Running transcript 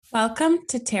Welcome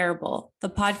to Terrible, the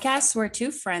podcast where two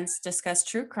friends discuss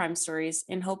true crime stories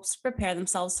in hopes to prepare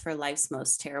themselves for life's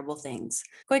most terrible things.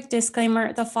 Quick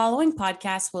disclaimer, the following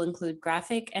podcast will include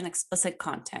graphic and explicit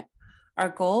content. Our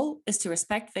goal is to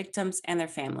respect victims and their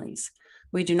families.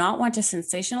 We do not want to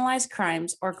sensationalize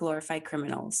crimes or glorify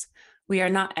criminals. We are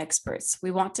not experts.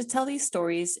 We want to tell these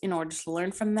stories in order to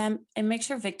learn from them and make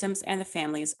sure victims and the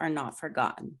families are not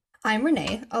forgotten. I'm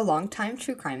Renee, a longtime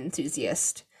true crime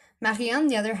enthusiast. Marie, on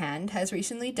the other hand, has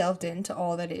recently delved into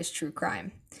all that is true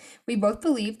crime. We both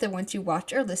believe that once you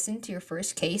watch or listen to your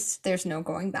first case, there's no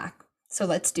going back. So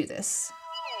let's do this.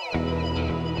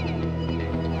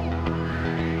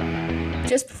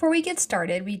 Just before we get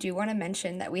started, we do want to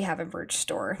mention that we have a merch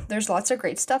store. There's lots of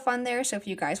great stuff on there, so if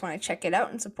you guys want to check it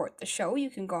out and support the show, you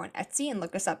can go on Etsy and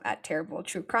look us up at Terrible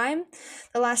True Crime.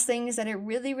 The last thing is that it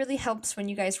really helps when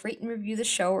you guys rate and review the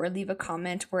show or leave a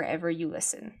comment wherever you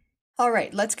listen. All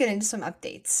right, let's get into some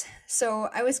updates. So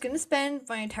I was going to spend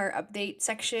my entire update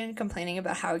section complaining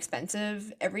about how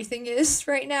expensive everything is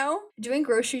right now. Doing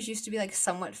groceries used to be like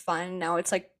somewhat fun. Now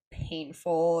it's like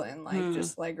painful and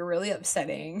just like really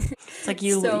upsetting. It's like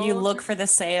you look for the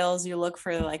sales, you look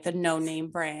for like the no-name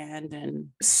brand, and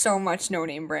so much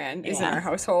no-name brand is in our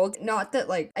household. Not that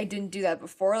like I didn't do that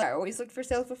before. I always looked for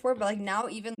sales before, but like now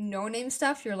even no-name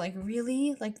stuff, you're like,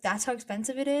 really? Like that's how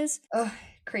expensive it is? Ugh,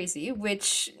 crazy,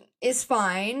 which is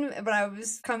fine, but I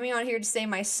was coming on here to say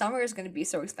my summer is going to be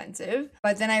so expensive,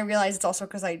 but then I realized it's also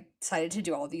because I decided to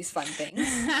do all these fun things.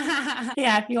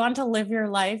 Yeah, if you want to live your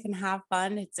life and have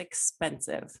fun, it's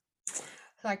expensive. So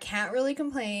I can't really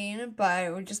complain,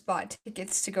 but we just bought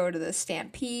tickets to go to the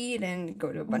Stampede and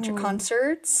go to a bunch of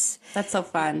concerts. That's so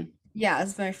fun. Yeah,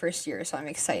 it's my first year, so I'm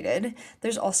excited.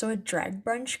 There's also a drag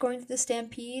brunch going to the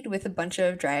Stampede with a bunch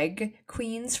of drag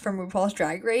queens from RuPaul's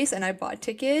Drag Race, and I bought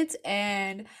tickets,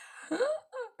 and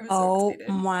I'm so excited.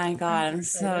 My God, I'm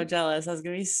so jealous. That's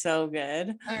gonna be so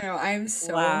good. I know, I'm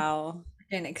so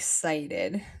freaking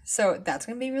excited. So that's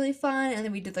gonna be really fun. And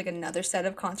then we did like another set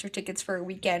of concert tickets for a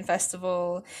weekend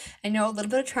festival. I know a little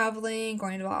bit of traveling,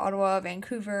 going to Ottawa,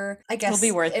 Vancouver. I guess it'll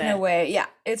be worth it. In a way, yeah,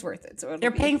 it's worth it. So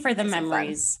you're paying for the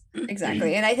memories.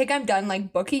 Exactly. And I think I'm done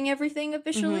like booking everything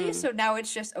officially. So now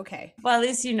it's just okay. Well, at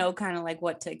least you know kind of like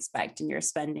what to expect in your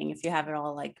spending if you have it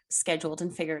all like scheduled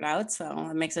and figured out. So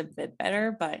it makes it a bit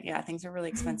better. But yeah, things are really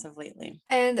expensive lately.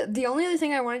 And the only other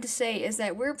thing I wanted to say is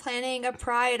that we're planning a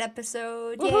Pride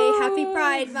episode. Yay, happy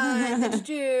Pride Month. It's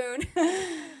June.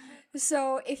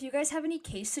 So if you guys have any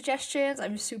case suggestions,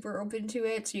 I'm super open to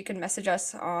it. So you can message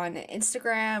us on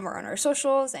Instagram or on our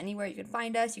socials, anywhere you can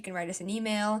find us. You can write us an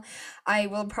email. I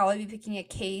will probably be picking a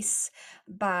case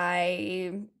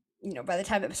by the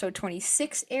time episode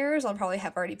 26 airs, I'll probably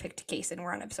have already picked a case and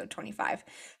we're on episode 25.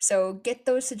 So get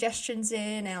those suggestions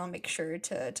in and I'll make sure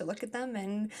to look at them.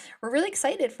 And we're really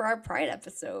excited for our Pride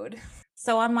episode.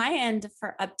 So on my end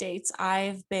for updates,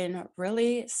 I've been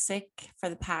really sick for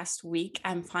the past week.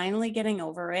 I'm finally getting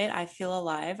over it. I feel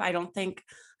alive. I don't think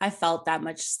I felt that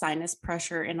much sinus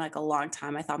pressure in like a long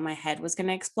time. I thought my head was going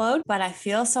to explode, but I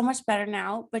feel so much better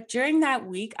now. But during that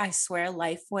week, I swear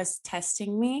life was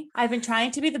testing me. I've been trying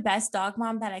to be the best dog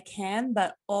mom that I can,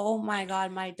 but oh my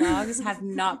God, my dogs have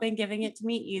not been giving it to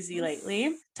me easy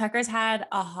lately. Tucker's had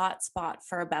a hot spot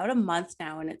for about a month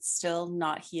now and it's still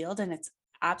not healed and it's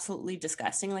absolutely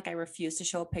disgusting. Like I refuse to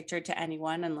show a picture to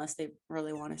anyone unless they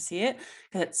really want to see it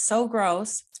because it's so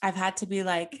gross. I've had to be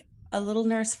like a little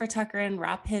nurse for Tucker and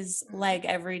wrap his leg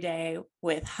every day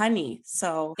with honey.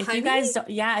 So if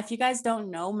you guys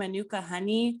don't know Manuka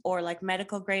honey or like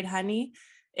medical grade honey,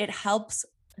 it helps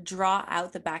draw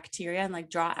out the bacteria and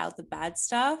like draw out the bad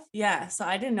stuff. Yeah. So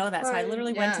I didn't know that. So I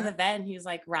literally went to the vet and he was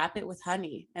like, wrap it with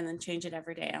honey and then change it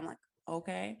every day. I'm like,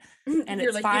 okay. And you're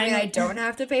it's like, fine. You mean I don't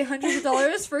have to pay hundreds of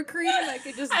dollars for cream? I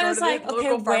could just go to the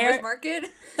local farmer's market.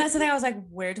 That's the thing. I was like,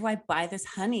 where do I buy this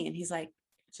honey? And he's like,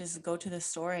 just go to the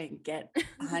store and get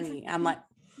honey. I'm like,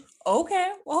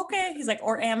 okay. He's like,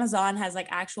 or Amazon has like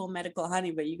actual medical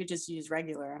honey, but you could just use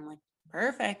regular. I'm like,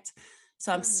 perfect.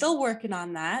 So I'm still working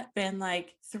on that. Been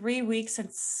like 3 weeks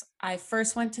since I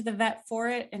first went to the vet for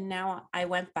it. And now I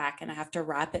went back and I have to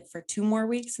wrap it for 2 more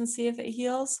weeks and see if it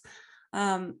heals.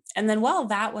 And then while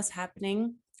that was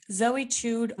happening, Zoe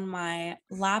chewed on my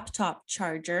laptop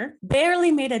charger,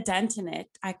 barely made a dent in it.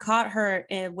 I caught her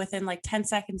within like 10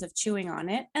 seconds of chewing on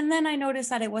it. And then I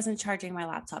noticed that it wasn't charging my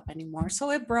laptop anymore.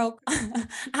 So it broke.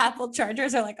 Apple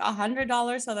chargers are like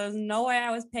 $100. So there's no way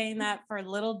I was paying that for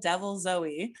little devil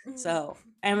Zoe. So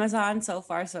Amazon, so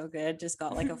far so good. Just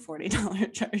got like a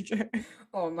 $40 charger.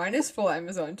 Oh, mine is full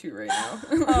Amazon too right now.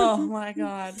 Oh my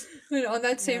God. And on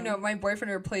that same note, my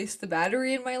boyfriend replaced the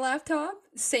battery in my laptop.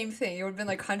 Same thing. It would have been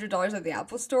like $100 at the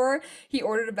Apple store. He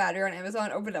ordered a battery on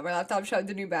Amazon, opened up my laptop, shoved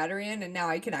the new battery in, and now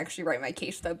I can actually write my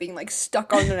case without being like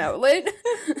stuck on an outlet.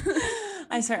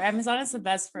 I swear, Amazon is the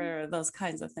best for those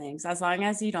kinds of things, as long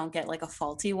as you don't get like a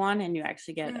faulty one and you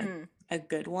actually get Mhm. a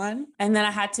good one. And then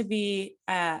I had to be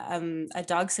a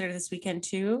dog sitter this weekend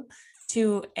too,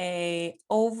 to a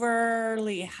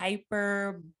overly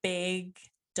hyper big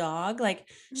dog. Like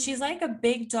she's like a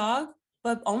big dog,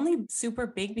 but only super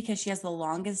big because she has the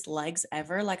longest legs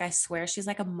ever. Like I swear she's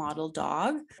like a model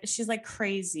dog. She's like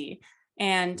crazy,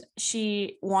 and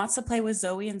she wants to play with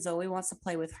Zoe and Zoe wants to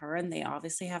play with her, and they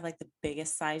obviously have like the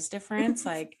biggest size difference,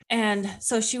 like, and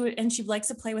so she likes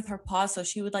to play with her paws, so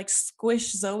she would like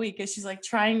squish Zoe because she's like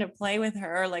trying to play with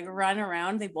her, like run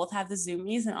around. They both have the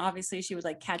zoomies, and obviously she would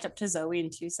like catch up to Zoe in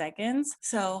 2 seconds.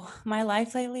 So my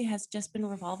life lately has just been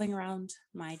revolving around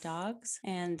my dogs,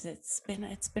 and it's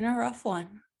been a rough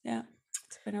one. Yeah,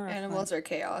 it's been a rough one. Animals are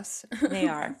chaos. They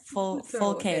are full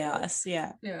Total chaos. chaos.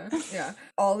 Yeah. Yeah, yeah.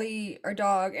 Ollie, our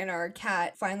dog, and our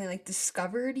cat finally like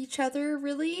discovered each other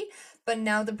really, but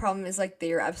now the problem is like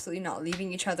they are absolutely not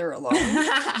leaving each other alone.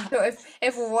 So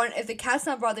if the cat's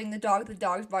not bothering the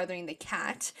dog's bothering the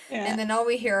cat, and Yeah. then all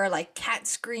we hear are like cat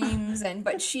screams and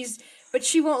but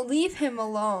she won't leave him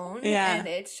alone, Yeah. and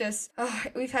it's just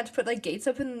we've had to put like gates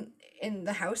up in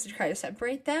the house to try to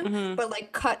separate them, Mhm. but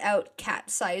like cut out cat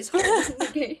size holes in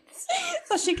the gates.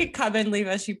 So she could come and leave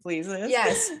as she pleases.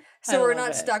 Yes. I So we're love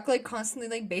not it. stuck like constantly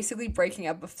like basically breaking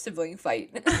up a sibling fight.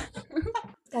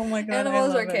 Oh my God, I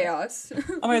Animals are love it. chaos.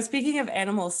 Oh my God, speaking of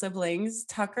animal siblings,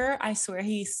 Tucker, I swear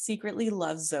he secretly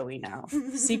loves Zoe now.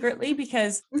 Secretly,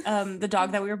 because the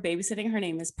dog that we were babysitting, her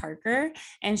name is Parker,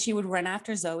 and she would run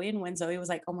after Zoe. And when Zoe was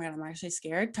like, "Oh my God, I'm actually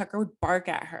scared," Tucker would bark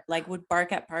at her, like would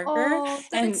bark at Parker. Oh,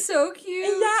 And that's so yeah,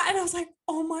 cute. and I was like,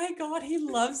 "Oh my God, he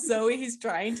loves Zoe. He's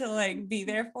trying to like be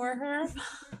there for her."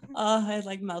 Oh, it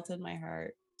like melted my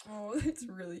heart. Oh, that's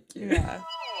really cute. Yeah.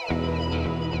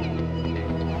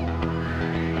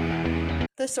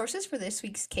 The sources for this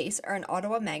week's case are an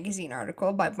Ottawa Magazine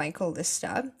article by Michael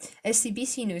Lista, a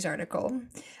CBC News article,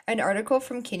 an article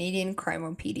from Canadian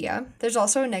Crimopedia. There's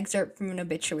also an excerpt from an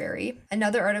obituary,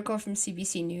 another article from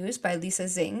CBC News by Lisa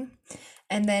Zing,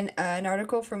 and then an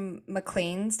article from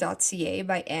macleans.ca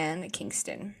by Anne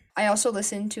Kingston. I also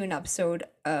listened to an episode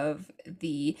of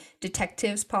the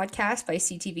Detectives podcast by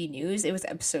CTV News. It was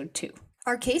episode 2.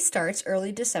 Our case starts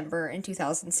early December in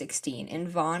 2016 in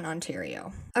Vaughan,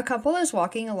 Ontario. A couple is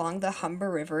walking along the Humber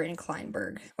River in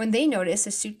Kleinburg when they notice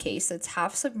a suitcase that's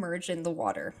half submerged in the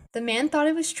water. The man thought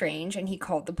it was strange and he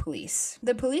called the police.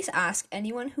 The police asked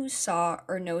anyone who saw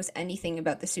or knows anything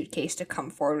about the suitcase to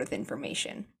come forward with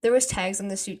information. There was tags on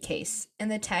the suitcase, and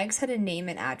the tags had a name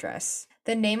and address.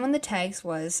 The name on the tags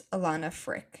was Elana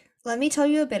Fric. Let me tell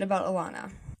you a bit about Elana.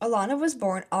 Elana was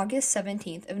born August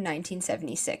 17th of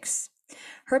 1976.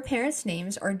 Her parents'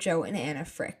 names are Joe and Anna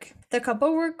Frick. The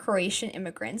couple were Croatian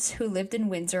immigrants who lived in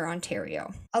Windsor,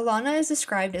 Ontario. Alana is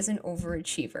described as an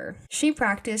overachiever. She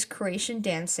practiced Croatian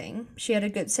dancing, she had a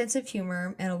good sense of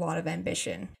humor, and a lot of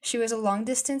ambition. She was a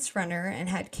long-distance runner and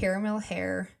had caramel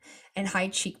hair and high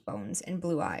cheekbones and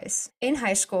blue eyes. In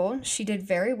high school, she did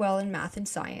very well in math and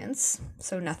science,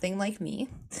 so nothing like me.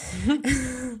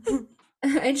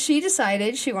 And she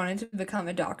decided she wanted to become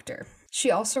a doctor.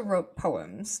 She also wrote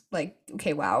poems. Like,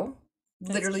 okay, wow.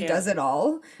 That's Literally cute. does it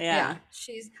all. Yeah. Yeah.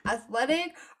 She's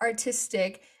athletic,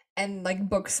 artistic, and like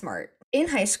book smart. In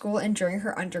high school and during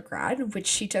her undergrad, which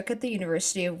she took at the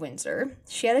University of Windsor,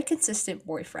 she had a consistent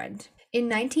boyfriend. In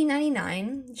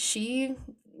 1999, she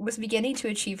was beginning to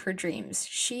achieve her dreams.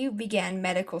 She began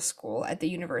medical school at the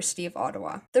University of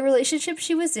Ottawa. The relationship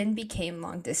she was in became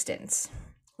long distance,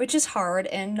 which is hard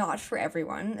and not for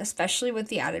everyone, especially with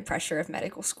the added pressure of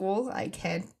medical school. I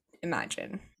can't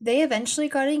imagine. They eventually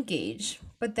got engaged,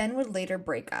 but then would later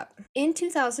break up. In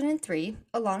 2003,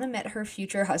 Alana met her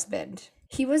future husband.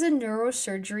 He was a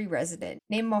neurosurgery resident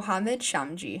named Mohammed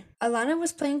Shamji. Alana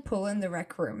was playing pool in the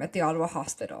rec room at the Ottawa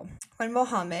hospital when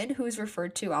Mohammed, who is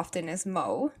referred to often as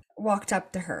Mo, walked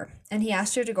up to her and he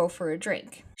asked her to go for a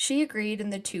drink. She agreed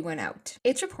and the two went out.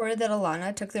 It's reported that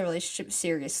Alana took the relationship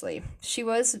seriously. She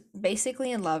was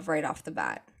basically in love right off the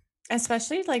bat.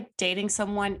 Especially like dating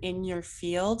someone in your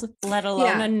field, let alone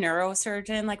Yeah. a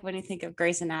neurosurgeon. Like when you think of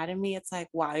Grey's Anatomy, it's like,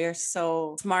 wow, you're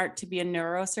so smart to be a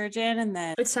neurosurgeon. And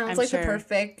then It sounds I'm like the sure,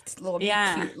 perfect little meet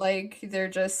yeah. cute. Like they're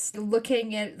just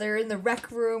they're in the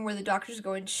rec room where the doctors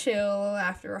go and chill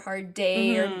after a hard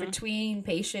day or Hmm. between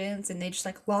patients and they just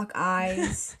like lock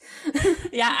eyes.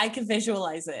 Yeah, I can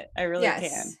visualize it. I really can.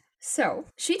 Yes. So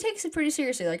she takes it pretty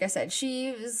seriously. Like I said, she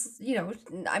is,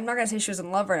 I'm not going to say she was in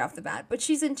love right off the bat, but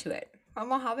she's into it.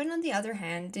 Mohammed, on the other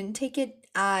hand, didn't take it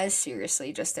as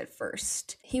seriously just at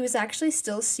first. He was actually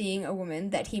still seeing a woman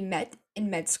that he met in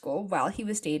med school while he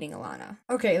was dating Elana.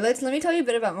 Okay, let me tell you a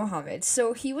bit about Mohammed.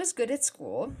 So he was good at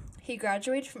school. He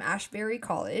graduated from Ashbury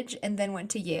College and then went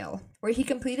to Yale, where he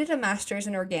completed a master's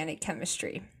in organic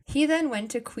chemistry. He then went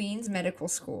to Queen's Medical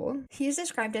School. He is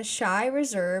described as shy,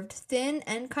 reserved, thin,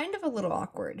 and kind of a little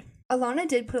awkward. Elana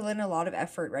did put in a lot of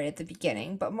effort right at the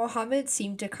beginning, but Mohammed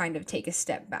seemed to kind of take a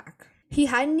step back. He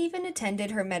hadn't even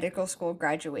attended her medical school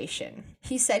graduation.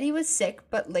 He said he was sick,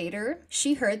 but later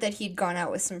she heard that he'd gone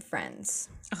out with some friends,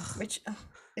 which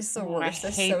is the Oh, I worst.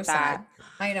 That's hate so that. sad.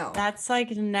 I know. That's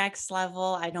like next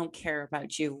level. I don't care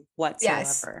about you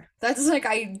Yes. whatsoever. That's like,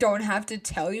 I don't have to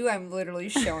tell you. I'm literally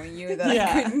showing you that I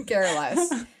Yeah. couldn't care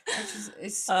less. Which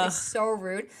is Ugh. it's so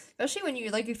rude. Especially when you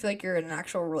feel like you're in an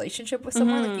actual relationship with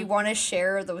someone. Like, you want to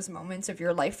share those moments of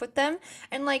your life with them.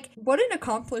 And like, what an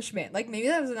accomplishment. Like, maybe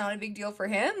that was not a big deal for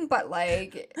him, but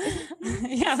like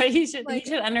Yeah, but he should like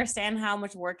understand how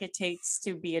much work it takes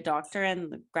to be a doctor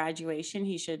and the graduation.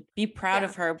 He should be proud yeah.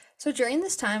 of her. So during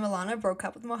this time, Alana broke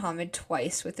up with Mohammed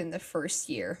twice within the first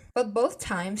year, but both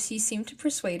times he seemed to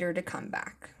persuade her to come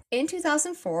back. In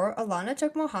 2004, Alana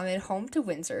took Mohammed home to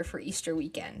Windsor for Easter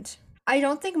weekend. I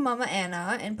don't think Mama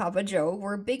Anna and Papa Joe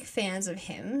were big fans of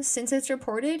him, since it's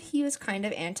reported he was kind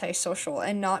of antisocial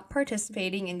and not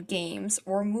participating in games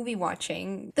or movie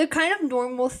watching. The kind of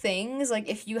normal things, like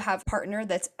if you have a partner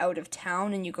that's out of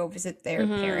town and you go visit their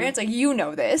parents, like, you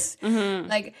know this.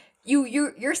 Like,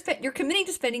 you're committing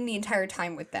to spending the entire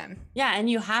time with them. Yeah, and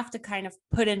you have to kind of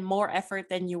put in more effort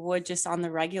than you would just on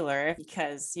the regular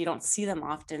because you don't see them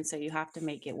often, so you have to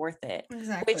make it worth it. Which,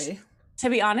 Exactly. to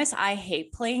be honest, I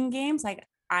hate playing games. Like,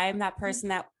 I'm that person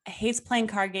that hates playing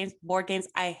card games, board games.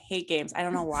 I hate games. I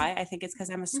don't know why. I think it's because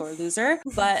I'm a sore loser,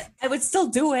 but I would still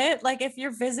do it. Like, if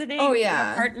you're Oh visiting your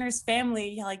yeah. partner's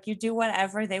family, like, you do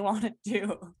whatever they want to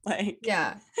do. Like,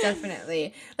 Yeah,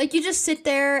 definitely. Like, you just sit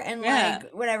there and yeah,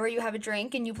 like whatever, you have a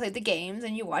drink and you play the games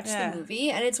and you watch the yeah,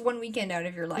 movie, and it's one weekend out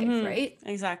of your life, right?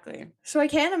 exactly. So I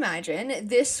can't imagine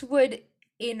this would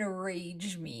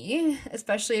enrage me,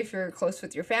 especially if you're close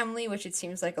with your family, which it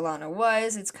seems like Alana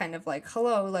was. It's kind of like,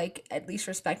 hello, like, at least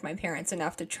respect my parents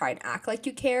enough to try and act like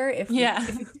you care. Yeah,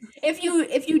 If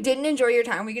you didn't enjoy your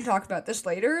time, we can talk about this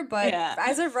later, but yeah.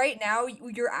 as of right now,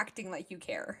 you're acting like you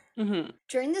care. Hmm.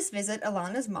 During this visit,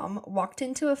 Alana's mom walked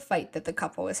into a fight that the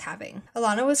couple was having.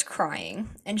 Alana was crying,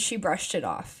 and she brushed it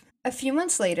off. A few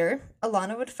months later,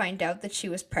 Alana would find out that she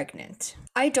was pregnant.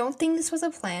 I don't think this was a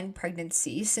planned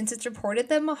pregnancy, since it's reported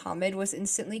that Muhammad was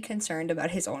instantly concerned about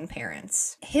his own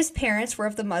parents. His parents were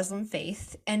of the Muslim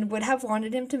faith and would have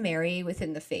wanted him to marry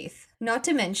within the faith. Not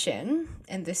to mention,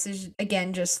 and this is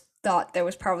again just thought that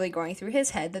was probably going through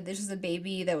his head, that this was a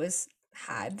baby that was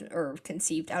had or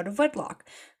conceived out of wedlock,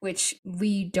 which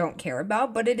we don't care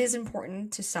about, but it is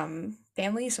important to some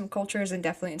families, some cultures, and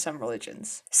definitely in some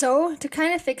religions. So, to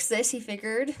kind of fix this, he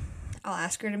figured, I'll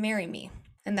ask her to marry me.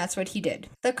 And that's what he did.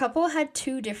 The couple had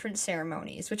two different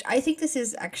ceremonies, which I think this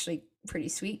is actually pretty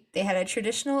sweet. They had a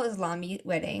traditional Islami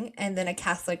wedding and then a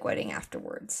Catholic wedding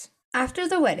afterwards. After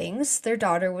the weddings, their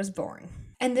daughter was born.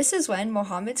 And this is when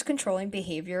Mohammed's controlling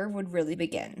behavior would really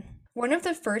begin. One of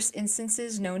the first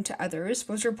instances known to others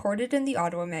was reported in the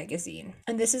Ottawa magazine,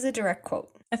 and this is a direct quote.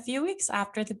 A few weeks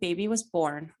after the baby was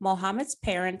born, Mohammed's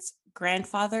parents,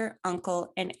 grandfather,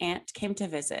 uncle, and aunt came to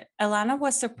visit. Elana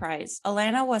was surprised.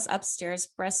 Elana was upstairs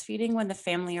breastfeeding when the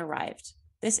family arrived.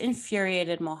 This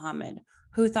infuriated Mohammed,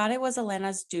 who thought it was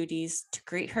Elena's duties to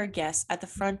greet her guests at the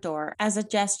front door as a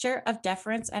gesture of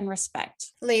deference and respect.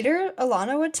 Later,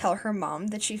 Alana would tell her mom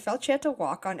that she felt she had to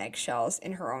walk on eggshells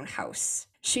in her own house.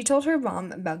 She told her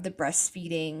mom about the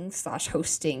breastfeeding slash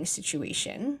hosting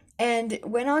situation and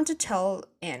went on to tell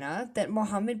Anna that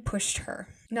Mohammed pushed her.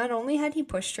 Not only had he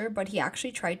pushed her, but he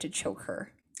actually tried to choke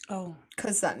her. Oh,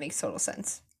 Because that makes total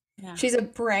sense. yeah. She's a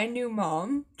brand new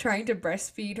mom trying to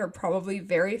breastfeed her probably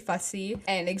very fussy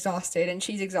and exhausted, and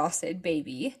she's exhausted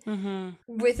baby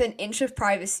with an inch of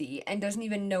privacy and doesn't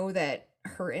even know that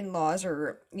her in-laws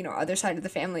or, other side of the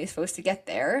family is supposed to get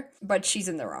there, but she's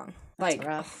in the wrong. That's Like,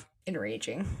 rough.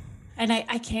 enraging. And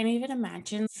I can't even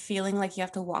imagine feeling like you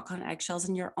have to walk on eggshells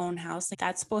in your own house. Like,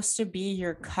 that's supposed to be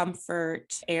your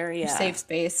comfort area, Safe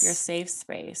space. your safe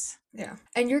space. Yeah.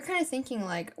 And you're kind of thinking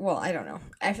like, well, I don't know.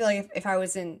 I feel like if I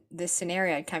was in this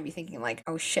scenario, I'd kind of be thinking like,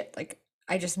 oh shit, like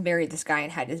I just married this guy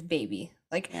and had his baby.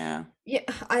 Like, Yeah. yeah,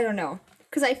 I don't know.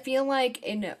 Because I feel like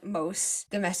in most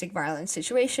domestic violence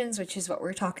situations, which is what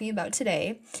we're talking about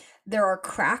today, there are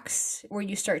cracks where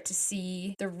you start to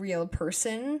see the real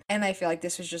person. And I feel like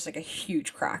this was just like a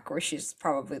huge crack where she's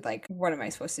probably like, what am I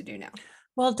supposed to do now?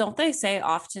 Well, don't they say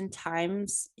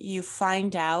oftentimes you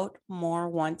find out more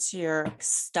once you're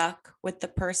stuck with the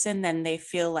person, then they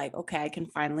feel like, okay, I can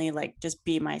finally like just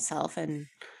be myself and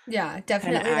Yeah, kind of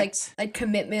definitely act. like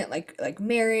commitment, like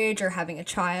marriage or having a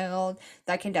child,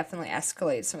 that can definitely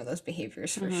escalate some of those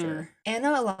behaviors for Hmm. sure. Anna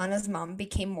Alana's mom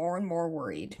became more and more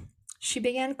worried. She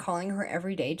began calling her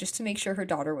every day just to make sure her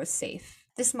daughter was safe.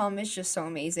 This mom is just so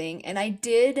amazing. And I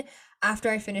did, after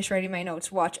I finished writing my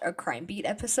notes, watch a Crime Beat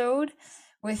episode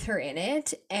with her in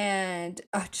it, and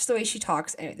just the way she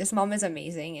talks. Anyway, this mom is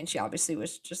amazing, and she obviously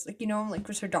was just like, like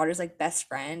was her daughter's like best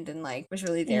friend, and like was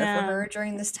really there for Yeah. her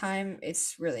during this time.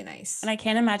 It's really And nice. I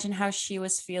can't imagine how she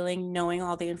was feeling knowing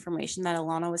all the information that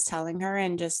Alana was telling her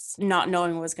and just not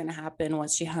knowing what was going to happen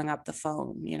once she hung up the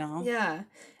phone, you know? Yeah.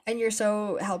 And you're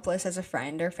so helpless as a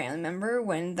friend or family member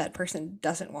when that person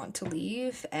doesn't want to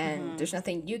leave, and Hmm. there's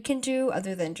nothing you can do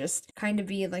other than just kind of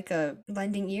be like a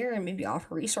lending ear and maybe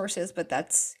offer resources, but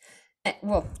that's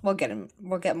we'll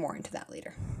get more into that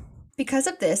later. Because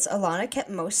of this, Alana kept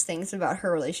most things about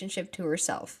her relationship to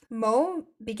herself. Mo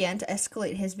began to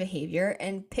escalate his behavior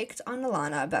and picked on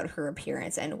Alana about her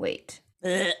appearance and weight.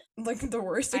 Ugh, Like the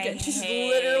worst I again. She's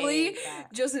literally hate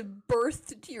that. just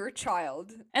birthed your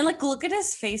child. And like, look at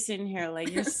his face in here.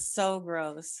 Like, you're so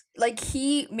gross. Like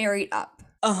he married up.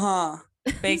 Uh-huh.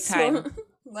 Big So, time.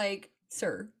 like,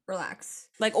 sir, relax.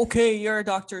 Like, okay, you're a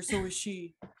doctor, so is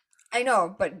she. I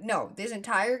know, but no, this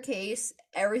entire case,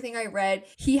 everything I read,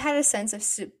 he had a sense of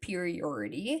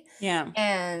superiority, Yeah.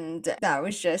 and that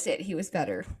was just it. He was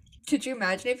better. Could you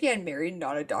imagine if he had married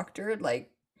not a doctor? Like,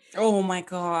 Oh my he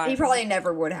God. probably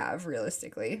never would have,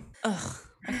 realistically. Ugh,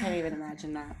 I can't even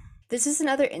imagine that. This is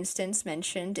another instance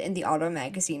mentioned in the Auto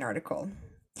Magazine article.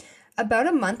 About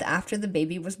a month after the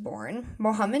baby was born,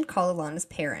 Mohammed called Alana's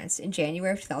parents in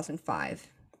January of 2005.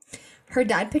 Her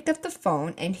dad picked up the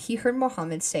phone and he heard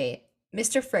Mohammed say,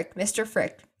 Mr. Frick,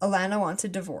 Alana wants a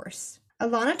divorce.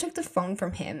 Alana took the phone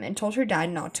from him and told her dad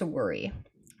not to worry.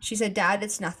 She said, Dad,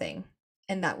 it's nothing.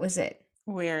 And that was it.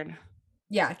 Weird.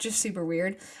 Yeah, just super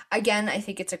weird. Again, I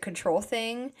think it's a control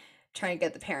thing, trying to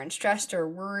get the parents stressed or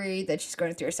worried that she's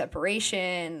going through a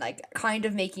separation, like kind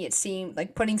of making it seem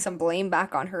like putting some blame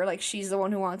back on her, like she's the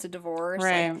one who wants a divorce.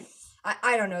 Like, Right.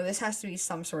 I don't know, this has to be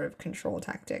some sort of control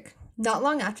tactic. Not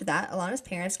long after that, Alana's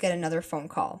parents get another phone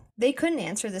call. They couldn't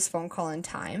answer this phone call in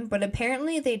time, but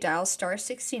apparently they dial star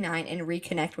 69 and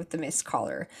reconnect with the missed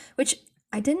caller, which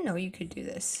I didn't know you could do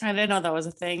this. I didn't know that was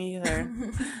a thing either.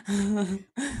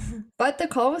 But the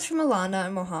call was from Alana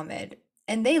and Mohammed,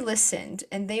 and they listened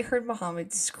and they heard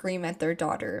Mohammed scream at their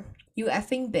daughter, You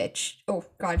effing bitch. Oh,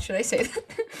 God, should I say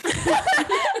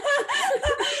that?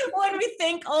 When we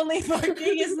think only fucking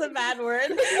is the bad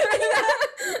word.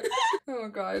 Oh,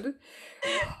 God.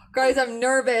 Guys, I'm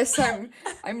nervous.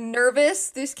 I'm nervous.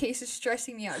 This case is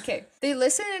stressing me out. Okay. They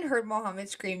listened and heard Mohammed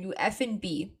scream, You effing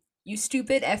B. You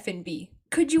stupid effing B.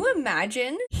 Could you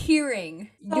imagine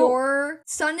hearing your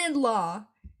son-in-law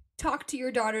talk to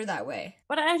your daughter that way?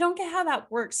 But I don't get how that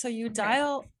works. So you Okay.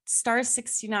 dial star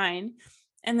 69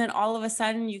 and then all of a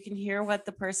sudden you can hear what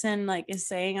the person like is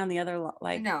saying on the other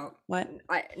like No, what?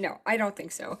 I don't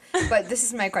think so. But this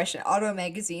is my question. Auto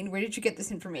Magazine, where did you get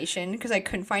this information? Because I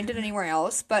couldn't find it anywhere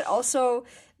else. But also,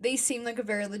 they seem like a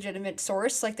very legitimate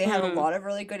source. Like they had a lot of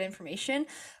really good information.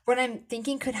 What I'm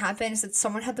thinking could happen is that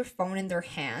someone had their phone in their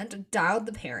hand, dialed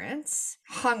the parents,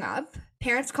 hung up,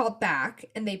 parents called back,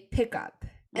 and they pick up.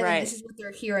 And then this is what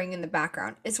they're hearing in the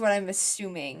background. It's what I'm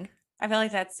assuming I feel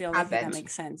like that's the only thing that happened.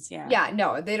 makes sense. Yeah. Yeah,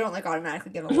 no, they don't like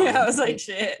automatically get alarmed. Yeah, I was like,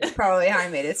 shit. That's probably how I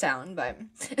made it sound, but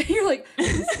you're like,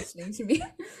 who's listening to me?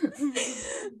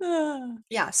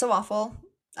 Yeah, so awful.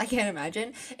 I can't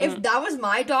imagine. If that was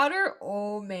my daughter,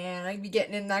 oh man, I'd be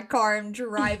getting in that car and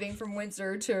driving from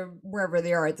Windsor to wherever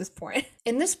they are at this point.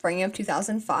 In the spring of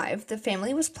 2005, the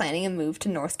family was planning a move to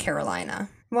North Carolina.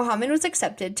 Mohammed was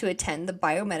accepted to attend the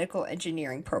biomedical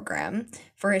engineering program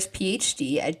for his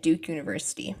PhD at Duke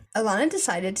University. Elana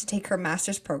decided to take her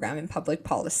master's program in public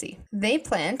policy. They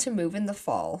planned to move in the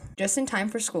fall, just in time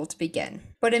for school to begin.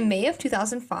 But in May of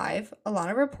 2005,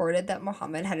 Elana reported that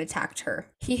Mohammed had attacked her.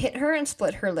 He hit her and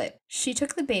split her lip. She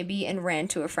took the baby and ran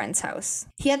to a friend's house.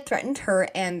 He had threatened her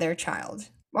and their child.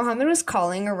 Mohammed was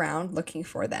calling around looking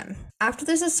for them. After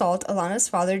this assault, Alana's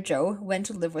father, Joe, went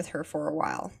to live with her for a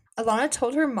while. Alana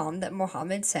told her mom that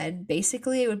Mohammed said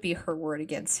basically it would be her word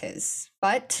against his.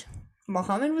 But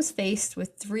Mohammed was faced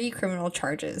with 3 criminal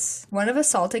charges, one of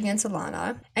assault against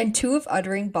Alana, and 2 of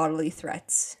uttering bodily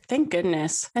threats. Thank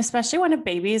goodness. Especially when a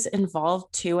baby is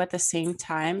involved too at the same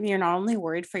time. You're not only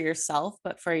worried for yourself,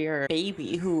 but for your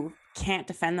baby who can't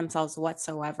defend themselves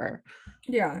whatsoever.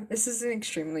 Yeah, this is an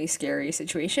extremely scary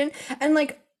situation. And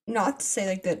like, not to say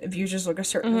like that abusers look a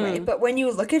certain way, Hmm. but when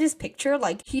you look at his picture,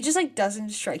 like he just like doesn't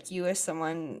strike you as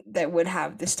someone that would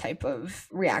have this type of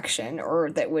reaction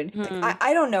or that would like Hmm.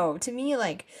 I don't know. To me,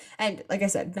 like, and like I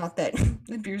said, not that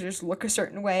abusers look a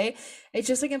certain way. It's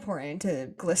just like important to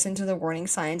listen to the warning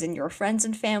signs in your friends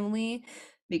and family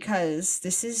because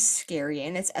this is scary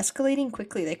and it's escalating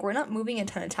quickly. Like we're not moving a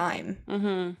ton of time.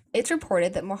 Hmm. It's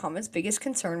reported that Mohammed's biggest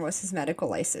concern was his medical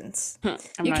license. I'm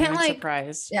You not can't even like,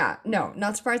 surprised. yeah, no,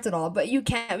 not surprised at all, but you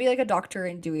can't be like a doctor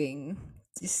and doing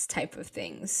this type of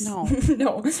things. No.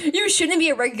 No, you shouldn't be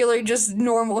a regular, just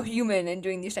normal human and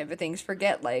doing these type of things.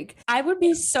 Forget like, I would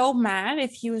be so mad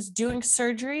if he was doing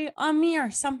surgery on me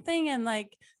or something and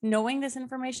like knowing this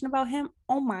information about him.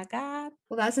 Oh my God.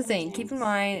 well, that's the No thing. Keep in thanks.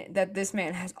 mind that this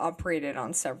man has operated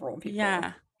on several people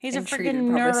Yeah. He's a and treated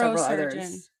freaking probably several neurosurgeon.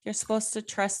 others. You're supposed to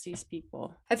trust these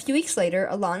people. A few weeks later,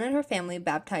 Alana and her family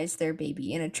baptized their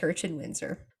baby in a church in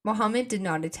Windsor. Mohammed did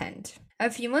not attend. A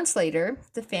few months later,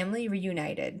 the family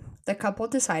reunited. The couple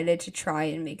decided to try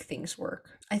and make things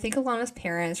work. I think Alana's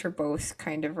parents were both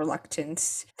kind of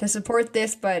reluctant to support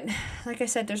this, but like I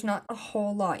said, there's not a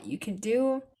whole lot you can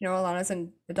do. You know, Alana's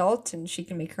an adult and she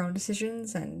can make her own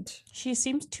decisions, and She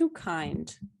seems too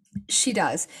kind. she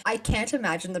does. I can't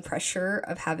imagine the pressure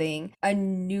of having a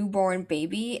newborn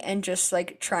baby and just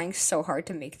like trying so hard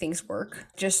to make things work.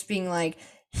 Just being like,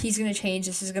 he's gonna change,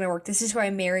 this is gonna work, this is who I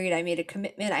married, I made a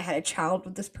commitment, I had a child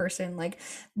with this person. Like,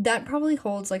 that probably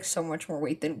holds like so much more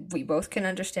weight than we both can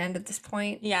understand at this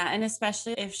point. Yeah. And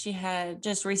especially if she had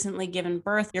just recently given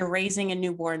birth, you're raising a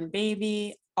newborn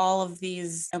baby, all of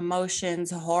these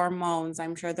emotions, hormones.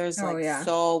 I'm sure there's Oh, like yeah.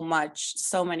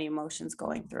 so many emotions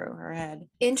going through her head.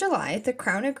 In July, the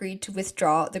Crown agreed to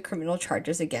withdraw the criminal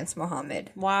charges against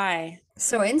Mohammed. Why?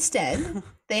 So instead,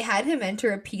 they had him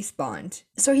enter a peace bond.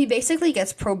 So he basically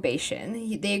gets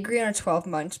probation. They agree on a 12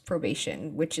 months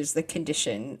probation, which is the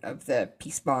condition of the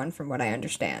peace bond, from what I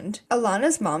understand.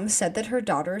 Alana's mom said that her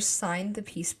daughters signed the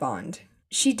peace bond.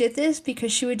 She did this because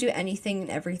she would do anything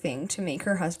and everything to make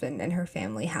her husband and her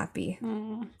family happy.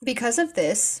 Mm. Because of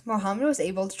this, Mohammed was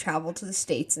able to travel to the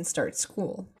States and start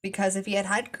school. Because if he had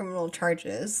had criminal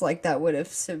charges, like that would have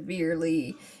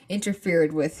severely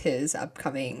interfered with his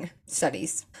upcoming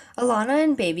studies. Alana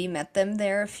and Baby met them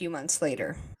there a few months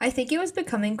later. I think it was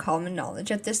becoming common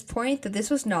knowledge at this point that this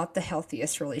was not the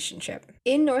healthiest relationship.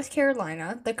 In North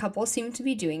Carolina, the couple seemed to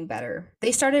be doing better.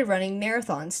 They started running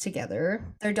marathons together,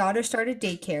 their daughter started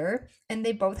daycare, and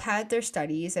they both had their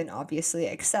studies and obviously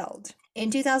excelled.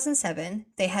 In 2007,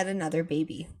 they had another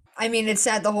baby. I mean, it's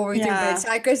sad the whole way through, but Yeah. it's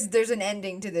sad because there's an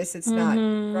ending to this. It's not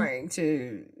going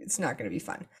to be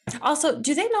fun. Also,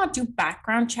 do they not do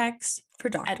background checks? For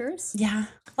doctors? Yeah.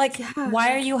 Like, Yeah.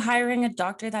 why are you hiring a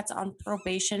doctor that's on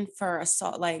probation for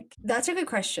assault? Like, That's a good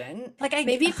question. like I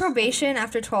Maybe probation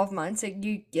after 12 months,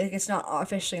 it's not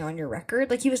officially on your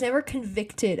record. Like he was never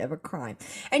convicted of a crime.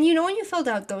 And you know when you filled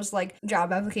out those like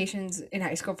job applications in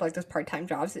high school for like those part-time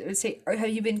jobs, it would say, have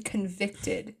you been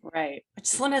convicted? right. I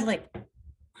just wanted like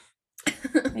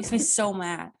makes me so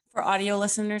mad. For audio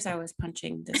listeners, I was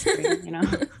punching the screen, you know.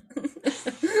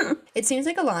 It seems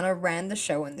like Alana ran the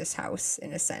show in this house,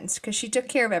 in a sense, because she took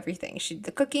care of everything. She did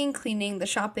the cooking, cleaning, the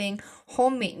shopping,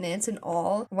 home maintenance, and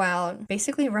all, while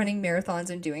basically running marathons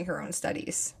and doing her own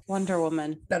studies. Wonder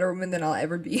Woman. Better woman than I'll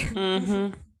ever be.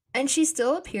 Mm-hmm. And she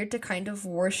still appeared to kind of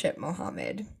worship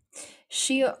Mohammed.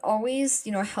 She always,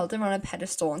 held him on a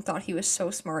pedestal and thought he was so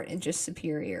smart and just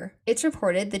superior. It's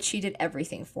reported that she did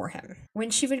everything for him. When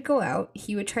she would go out,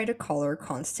 he would try to call her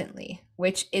constantly,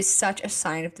 which is such a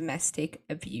sign of domestic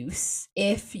abuse.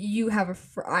 If you have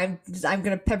I'm going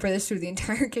to pepper this through the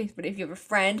entire case, but if you have a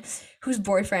friend whose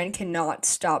boyfriend cannot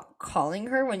stop calling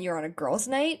her when you're on a girls'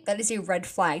 night, that is a red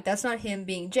flag. That's not him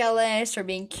being jealous or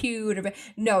being cute.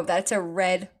 No, that's a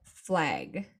red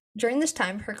flag. During this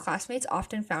time, her classmates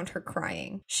often found her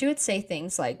crying. She would say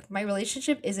things like, "My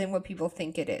relationship isn't what people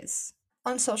think it is."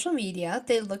 On social media,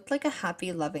 they looked like a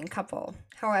happy, loving couple.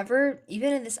 However,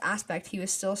 even in this aspect, he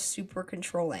was still super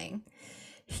controlling.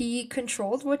 He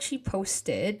controlled what she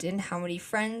posted and how many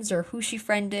friends or who she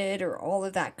friended or all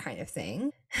of that kind of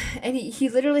thing. And he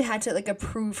literally had to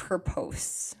approve her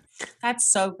posts. That's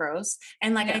so gross.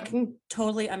 And I Yeah. can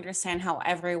totally understand how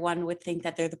everyone would think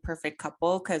that they're the perfect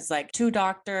couple because two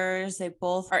doctors, they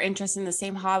both are interested in the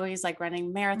same hobbies, like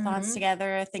running marathons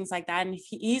together, things like that. And if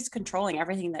he's controlling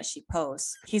everything that she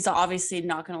posts, he's obviously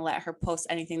not going to let her post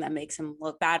anything that makes him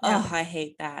look bad. Yeah. Oh, I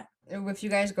hate that. If you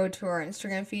guys go to our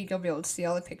Instagram feed, you'll be able to see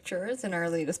all the pictures in our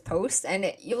latest post,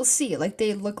 and you'll see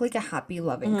they look like a happy,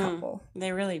 loving couple.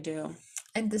 They really do.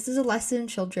 And this is a lesson,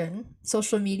 children.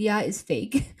 Social media is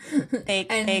fake. Fake,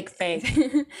 and fake,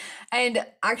 fake. and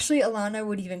actually Elana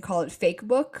would even call it fake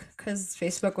book because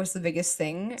Facebook was the biggest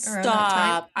thing around that time.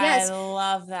 Stop. I Yes,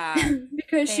 love that.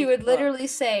 because she Fake would book. literally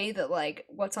say that like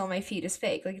what's on my feed is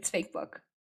fake, like it's fake book.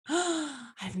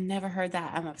 I've never heard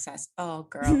that. I'm obsessed. Oh,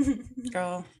 girl.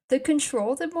 Girl. The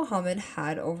control that Mohammed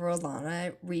had over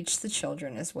Alana reached the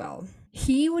children as well.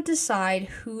 He would decide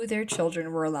who their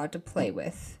children were allowed to play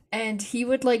with. And he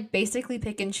would like basically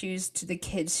pick and choose to the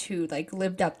kids who like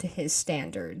lived up to his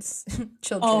standards.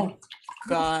 Children. Oh,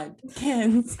 God.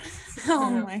 Kids.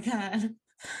 Oh, my God.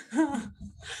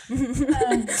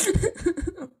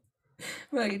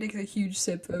 Well, he takes a huge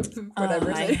sip of Oh,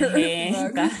 whatever's I in her hate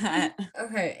mug. that.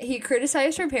 Okay, he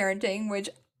criticized her parenting, which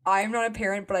I'm not a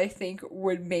parent, but I think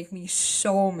would make me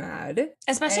so mad.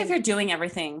 Especially if And you're doing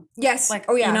everything. yes, Like,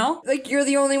 oh you yeah, know? like you're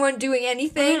the only one doing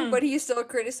anything, Mm-hmm. but he's still Mm-hmm.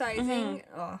 criticizing.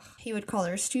 Ugh. He would call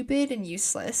her stupid and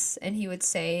useless, and he would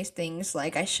say things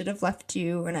like, I should have left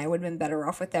you, and I would have been better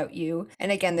off without you.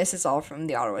 And again, this is all from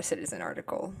the Ottawa Citizen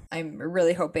article. I'm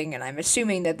really hoping and I'm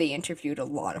assuming that they interviewed a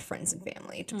lot of friends and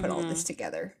family to put all Mm-hmm. this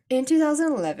together. In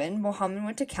 2011, Mohammed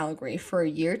went to Calgary for a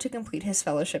year to complete his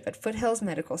fellowship at Foothills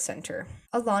Medical Center.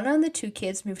 Alana and the two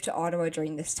kids moved to Ottawa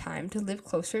during this time to live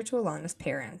closer to Alana's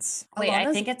parents. Wait, I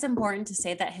Alana's think it's important to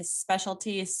say that his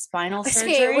specialty is spinal okay,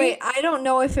 wait, surgery. I don't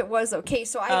know if it was okay.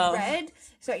 So I Oh, read,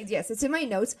 so yes, it's in my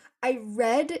notes. I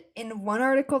read in one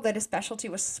article that his specialty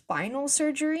was spinal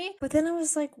surgery, but then I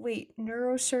was like, wait,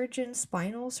 neurosurgeon,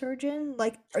 spinal surgeon?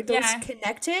 Like, are those yeah.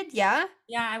 connected? Yeah?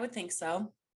 Yeah, I would think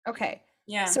so. Okay.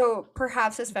 Yeah. So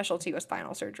perhaps his specialty was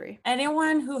spinal surgery.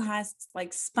 Anyone who has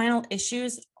like spinal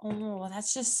issues, oh,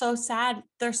 that's just so sad.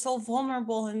 They're so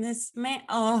vulnerable in this man.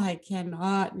 Oh, I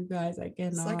cannot, you guys, I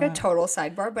It's like a cannot. total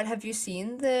sidebar, but have you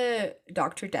seen the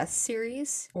Doctor Death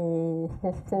series? Oh,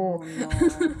 ho, ho. Oh no.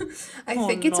 I Oh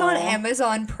think it's on no.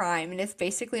 Amazon Prime, and it's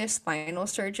basically a spinal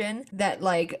surgeon that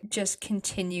like just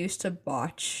continues to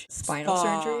botch spinal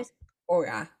Stop. surgeries. Oh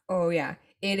yeah, oh yeah.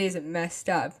 It is messed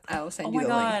up. I will Oh send you my the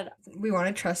link. God. We want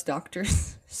to trust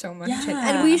doctors so much,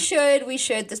 and we Yeah. should. We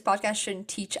should. This podcast shouldn't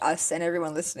teach us and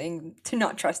everyone listening to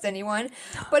not trust anyone,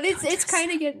 but Don't it's trust kind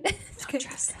them. of getting. It's Don't getting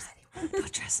trust them.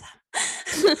 Don't trust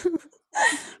them.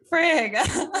 Frig.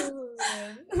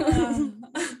 Oh,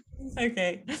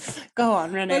 Okay. Go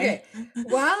on, Renee. okay.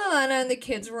 While Alana and the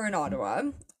kids were in Ottawa,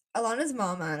 Alana's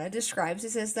mom, Anna, describes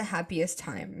this as the happiest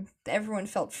time. Everyone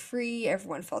felt free,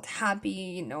 everyone felt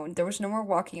happy, there was no more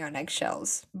walking on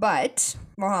eggshells. But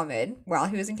Mohammed, while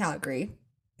he was in Calgary,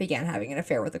 began having an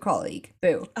affair with a colleague.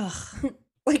 Boo. Ugh.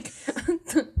 Like,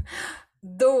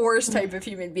 the worst type of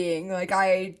human being. Like,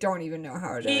 I don't even know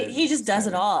how to He just does it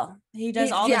describe all. He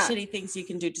does all the Yeah. shitty things you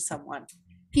can do to someone.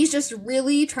 He's just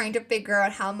really trying to figure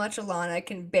out how much Alana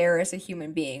can bear as a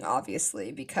human being,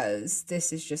 obviously, because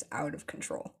this is just out of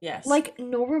control. Yes. Like,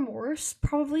 no remorse,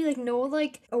 probably, like, no,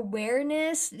 like,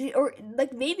 awareness, or,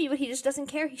 like, maybe, but he just doesn't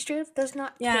care. He straight up does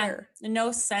not yeah, care.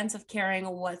 no sense of caring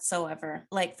whatsoever.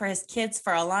 Like for his kids,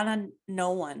 for Elana,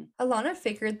 no one. Alana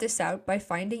figured this out by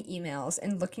finding emails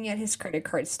and looking at his credit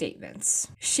card statements.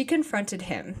 She confronted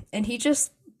him, and he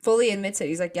just fully admits it.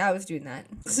 He's like, yeah, I was doing that.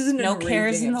 This is an No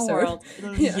cares enraging in the episode. world.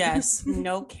 Yeah. Yes,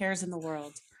 no cares in the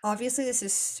world. Obviously, this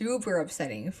is super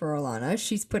upsetting for Alana.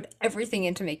 She's put everything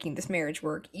into making this marriage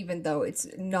work, even though it's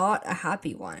not a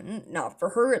happy one. Not for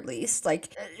her, at least.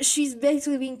 Like, she's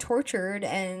basically being tortured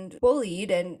and bullied,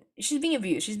 and she's being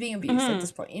abused. She's being abused at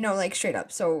this point, like, straight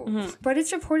up. So, but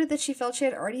it's reported that she felt she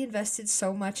had already invested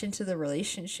so much into the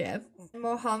relationship.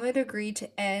 Mohammed agreed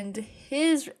to end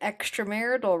his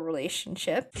extramarital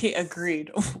relationship. He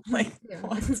agreed. Like,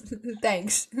 what?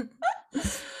 Thanks.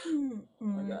 Oh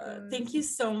my God. Thank you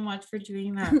so much for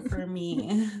doing that for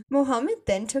me. Mohammed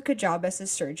then took a job as a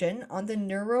surgeon on the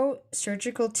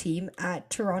neurosurgical team at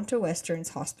Toronto Western's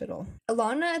hospital.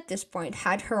 Alana at this point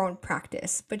had her own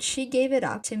practice, but she gave it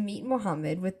up to meet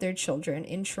Mohammed with their children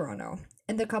in Toronto,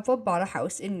 and the couple bought a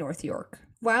house in North York.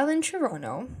 While in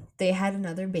Toronto, they had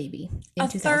another baby in A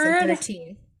third?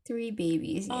 2013. 3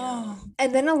 babies, yeah. Oh.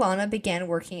 And then Alana began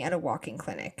working at a walk-in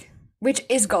clinic, which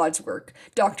is God's work.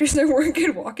 Doctors that work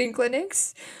in walk-in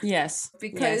clinics. Yes.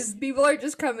 Because people are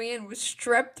just coming in with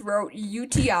strep throat,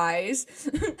 UTIs,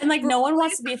 And like no one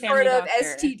wants to be a family sort of doctor.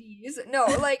 STDs. No,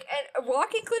 like, and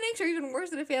walk-in clinics are even worse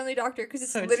than a family doctor because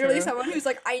it's So literally true. someone who's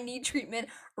like, I need treatment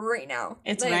right now.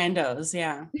 It's like, randos,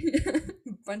 yeah.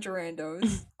 bunch of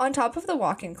randos. On top of the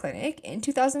walk-in clinic, in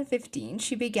 2015,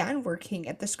 she began working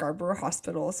at the Scarborough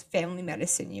Hospital's family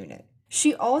medicine unit.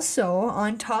 She also,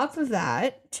 on top of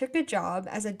that, took a job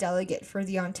as a delegate for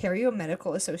the Ontario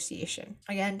Medical Association.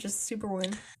 Again, just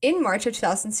superwoman. In March of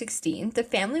 2016, the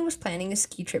family was planning a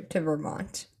ski trip to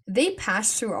Vermont. They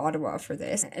passed through Ottawa for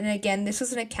this, and again, this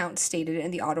was an account stated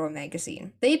in the Ottawa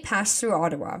magazine. They passed through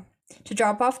Ottawa to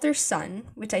drop off their son,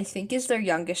 which I think is their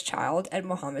youngest child, at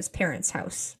Mohammed's parents'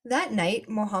 house. That night,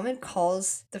 Mohammed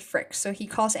calls the Fric, so he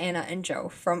calls Anna and Joe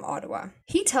from Ottawa.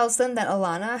 He tells them that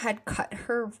Elana had cut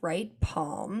her right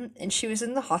palm and she was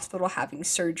in the hospital having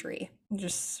surgery,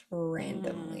 just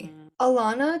randomly. Mm,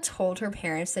 Elana told her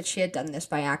parents that she had done this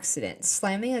by accident,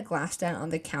 slamming a glass down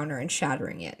on the counter and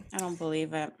shattering it. I don't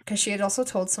believe it. Because she had also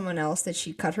told someone else that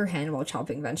she cut her hand while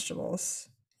chopping vegetables.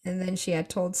 And then she had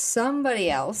told somebody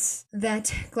else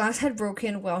that glass had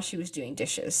broken while she was doing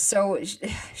dishes. So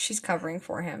she's covering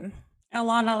for him.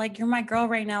 Elana, like you're my girl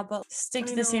right now, but stick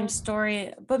to I the same know.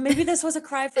 story. But maybe this was a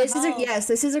cry for This is a help. yes,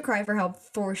 this is a cry for help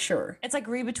for sure. It's like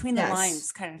read between the Yes.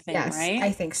 lines kind of thing, Yes, right?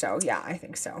 I think so. Yeah, I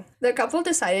think so. The couple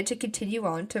decided to continue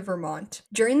on to Vermont.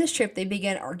 During this trip, they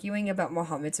began arguing about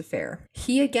Mohammed's affair.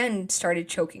 He again started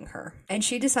choking her, and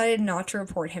she decided not to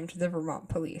report him to the Vermont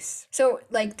police. So,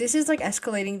 like, this is like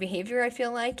escalating behavior, I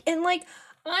feel like. And, like,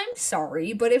 I'm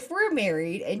sorry, but if we're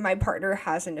married and my partner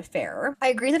has an affair, I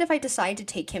agree that if I decide to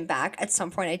take him back, at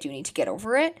some point I do need to get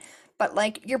over it. But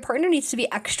like your partner needs to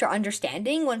be extra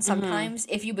understanding when sometimes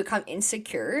if you become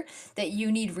insecure that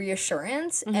you need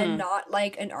reassurance and not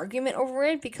like an argument over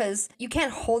it because you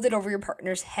can't hold it over your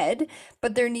partner's head,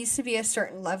 but there needs to be a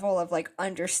certain level of like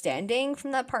understanding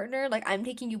from that partner. Like I'm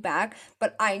taking you back,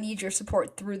 but I need your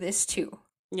support through this too.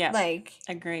 Yeah, Like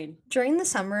agreed. during the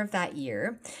summer of that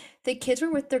year, the kids were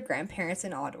with their grandparents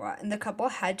in Ottawa, and the couple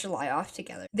had July off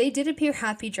together. They did appear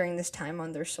happy during this time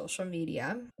on their social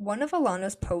media. One of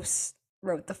Alana's posts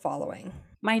wrote the following.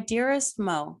 My dearest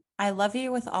Mo, I love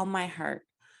you with all my heart.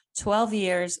 12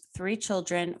 years, 3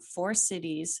 children, 4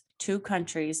 cities, 2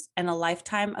 countries, and a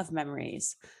lifetime of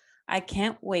memories. I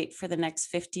can't wait for the next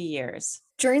 50 years.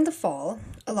 During the fall,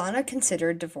 Alana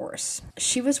considered divorce.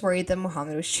 She was worried that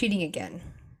Mohammed was cheating again.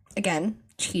 Again,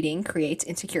 cheating creates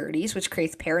insecurities, which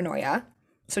creates paranoia.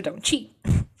 So don't cheat.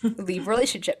 Leave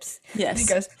relationships. Yes.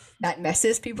 Because that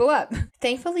messes people up.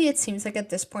 Thankfully, it seems like at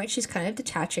this point she's kind of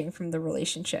detaching from the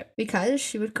relationship because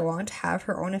she would go on to have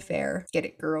her own affair. Get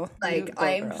it, girl? Like, go,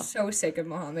 I'm girl. so sick of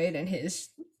Mohammed and his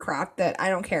crap that I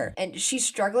don't care. And she's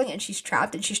struggling and she's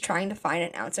trapped and she's trying to find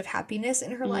an ounce of happiness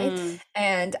in her life.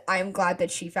 And I'm glad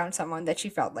that she found someone that she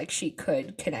felt like she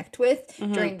could connect with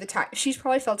during the time. She's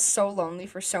probably felt so lonely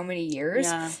for so many years.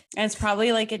 Yeah. And it's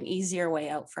probably like an easier way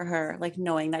out for her, like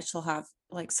knowing that she'll have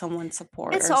like someone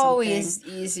support It's or always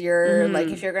something. easier, like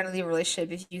if you're gonna leave a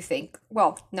relationship, if you think,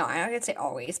 well, no, I'm not gonna say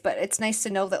always, but it's nice to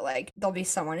know that like there'll be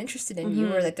someone interested in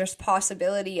you or that there's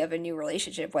possibility of a new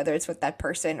relationship, whether it's with that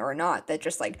person or not, that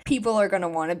just like people are gonna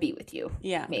want to be with you.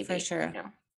 Yeah, Maybe. for sure. You know.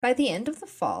 By the end of the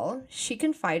fall, she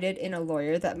confided in a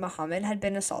lawyer that Muhammad had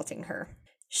been assaulting her.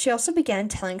 She also began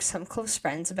telling some close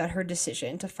friends about her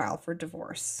decision to file for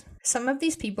divorce. Some of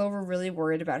these people were really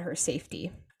worried about her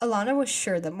safety. Elana was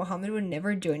sure that Mohammed would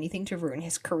never do anything to ruin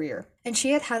his career. And she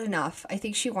had had enough. I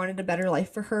think she wanted a better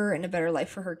life for her and a better life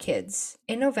for her kids.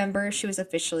 In November, she was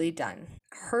officially done.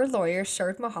 Her lawyer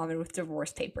served Mohammed with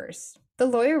divorce papers. The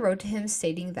lawyer wrote to him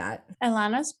stating that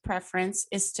Elana's preference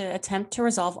is to attempt to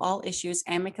resolve all issues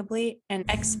amicably and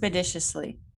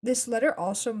expeditiously. this letter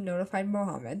also notified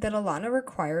Mohammed that Elana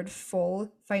required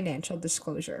full financial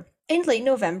disclosure. In late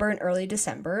November and early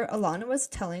December, Elana was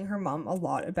telling her mom a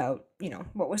lot about,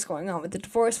 what was going on with the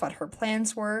divorce, what her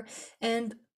plans were,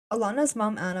 and Alana's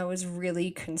mom, Anna, was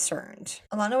really concerned.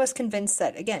 Elana was convinced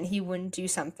that, again, he wouldn't do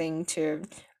something to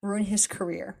ruin his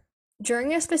career.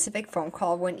 During a specific phone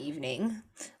call one evening,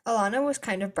 Elana was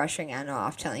kind of brushing Anna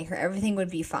off, telling her everything would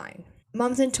be fine.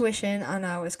 Mom's intuition,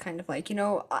 Anna was kind of like,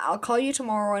 I'll call you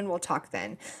tomorrow and we'll talk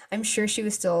then. I'm sure she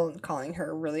was still calling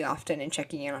her really often and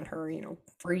checking in on her,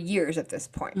 for years at this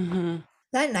point.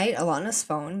 That night, Alana's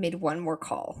phone made one more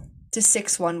call to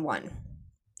 611.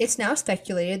 It's now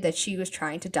speculated that she was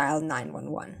trying to dial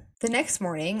 911. The next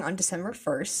morning, on December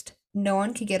 1st, no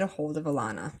one could get a hold of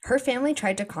Elana. Her family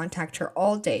tried to contact her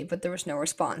all day, but there was no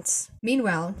response.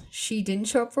 Meanwhile, she didn't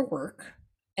show up for work.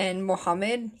 And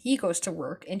Mohammed, he goes to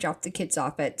work and drops the kids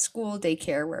off at school,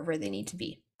 daycare, wherever they need to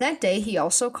be. That day, he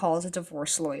also calls a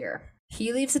divorce lawyer.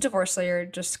 He leaves the divorce lawyer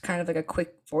just kind of like a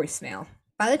quick voicemail.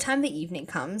 By the time the evening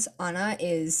comes, Anna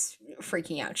is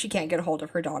freaking out. She can't get a hold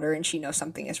of her daughter and she knows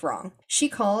something is wrong. She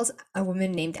calls a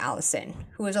woman named Allison,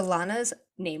 who is Alana's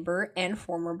neighbor and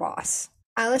former boss.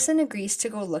 Allison agrees to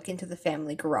go look into the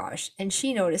family garage, and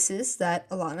she notices that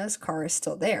Alana's car is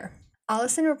still there.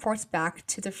 Allison reports back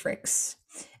to the Frics,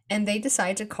 and they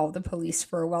decide to call the police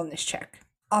for a wellness check.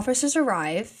 Officers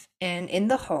arrive, and in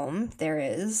the home, there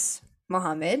is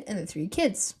Mohammed and the 3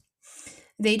 kids.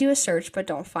 They do a search but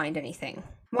don't find anything.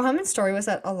 Mohammed's story was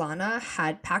that Elana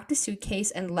had packed a suitcase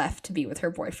and left to be with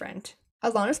her boyfriend.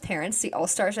 Alana's parents, the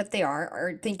all-stars that they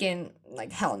are thinking,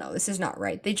 like, hell no, this is not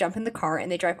right. They jump in the car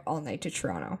and they drive all night to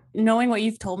Toronto. Knowing what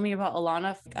you've told me about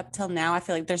Elana up till now, I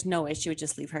feel like there's no way she would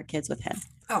just leave her kids with him.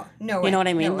 Oh, no way. You know what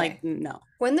I mean? No like, way. no.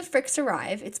 When the Fricks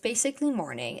arrive, it's basically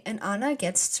morning, and Anna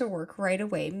gets to work right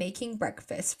away making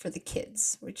breakfast for the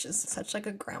kids, which is such like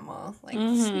a grandma, like,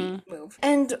 sweet move.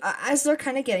 And as they're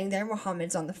kind of getting there,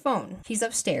 Mohammed's on the phone. He's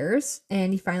upstairs,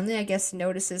 and he finally, I guess,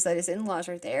 notices that his in-laws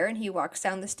are there, and he walks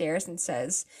down the stairs and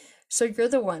says, "So you're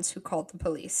the ones who called the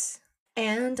police."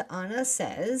 And Anna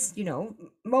says, you know,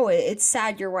 "Mo, it's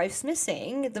sad your wife's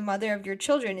missing. The mother of your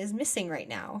children is missing right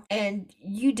now. And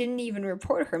you didn't even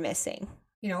report her missing.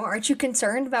 You know, aren't you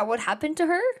concerned about what happened to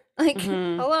her? Like,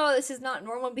 hello, this is not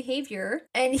normal behavior."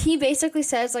 And he basically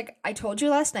says, like, "I told you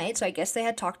last night, so I guess they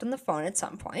had talked on the phone at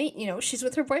some point. You know, she's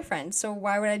with her boyfriend, so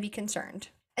why would I be concerned?"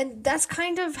 And that's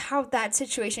kind of how that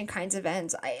situation kind of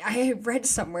ends. I read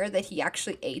somewhere that he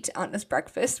actually ate Anna's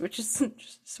breakfast, which is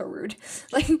so rude.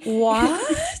 Like,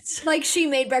 what? like, she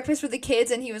made breakfast for the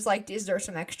kids, and he was like, "Is there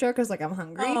some extra? Because, like, I'm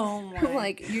hungry." Oh my. I'm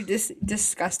like, "You're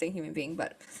disgusting human being,"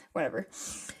 but whatever.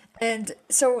 And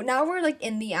so now we're, like,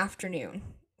 in the afternoon,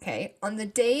 okay? On the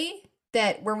day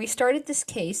where we started this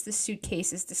case, the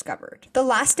suitcase is discovered. The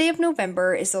last day of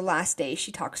November is the last day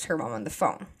she talks to her mom on the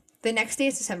phone. The next day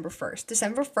is December 1st.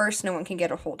 December 1st, no one can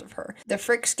get a hold of her. The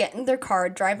Fricks get in their car,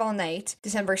 drive all night.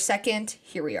 December 2nd,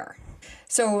 here we are.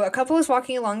 So a couple is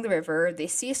walking along the river. They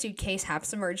see a suitcase half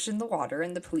submerged in the water,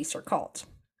 and the police are called.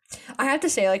 I have to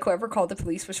say, like, whoever called the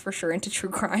police was for sure into true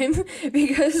crime,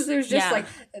 because there's just like,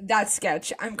 that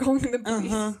sketch. I'm calling the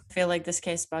police. I feel like this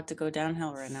case is about to go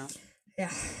downhill right now. Yeah.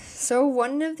 So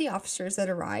one of the officers that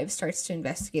arrives starts to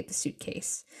investigate the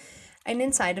suitcase, and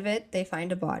inside of it, they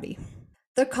find a body.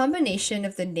 The combination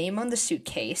of the name on the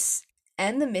suitcase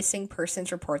and the missing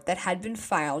persons report that had been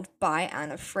filed by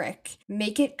Anna Fric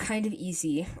make it kind of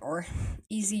easy, or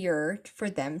easier, for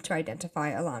them to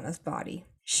identify Elana's body.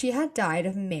 She had died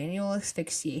of manual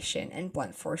asphyxiation and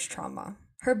blunt force trauma.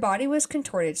 Her body was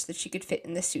contorted so that she could fit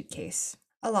in the suitcase.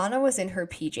 Elana was in her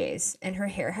PJs, and her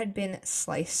hair had been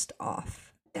sliced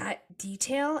off. That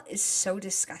detail is so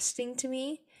disgusting to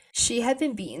me. She had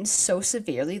been beaten so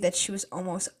severely that she was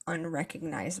almost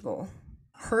unrecognizable.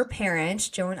 Her parents,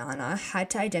 Joe and Anna, had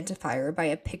to identify her by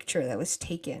a picture that was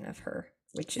taken of her,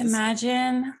 which is...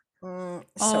 Imagine. so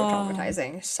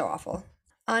traumatizing, so awful.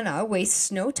 Anna wastes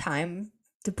no time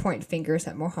to point fingers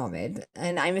at Mohammed,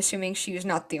 and I'm assuming she was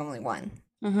not the only one.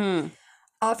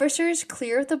 Officers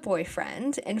clear the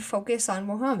boyfriend and focus on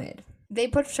Mohammed. They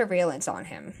put surveillance on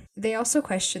him. They also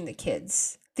question the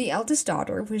kids. The eldest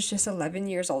daughter was just 11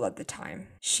 years old at the time.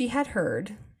 She had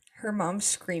heard her mom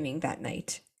screaming that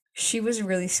night. She was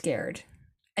really scared.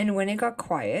 And when it got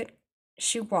quiet,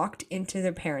 she walked into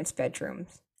their parents'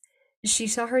 bedrooms. She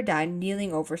saw her dad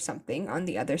kneeling over something on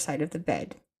the other side of the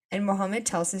bed. And Mohammed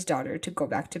tells his daughter to go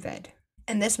back to bed.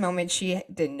 In this moment, she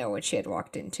didn't know what she had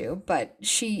walked into, but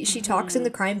she talks in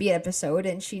the Crime Beat episode,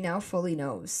 and she now fully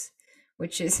knows,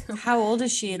 which is... How old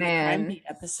is she in the Crime Beat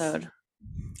episode?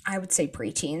 I would say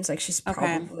preteens. Like, she's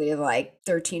probably like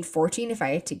 13, 14, if I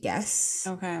had to guess.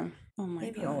 Okay. Oh my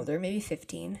maybe God. older, maybe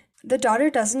 15. The daughter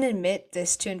doesn't admit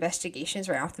this to investigations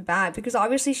right off the bat because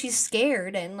obviously she's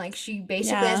scared, and like she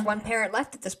basically has one parent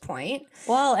left at this point.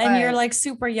 Well, and you're like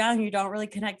super young. You don't really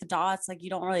connect the dots. Like, you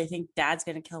don't really think dad's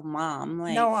gonna kill mom.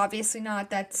 Like, no, obviously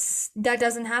not. That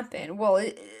doesn't happen. Well,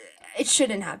 it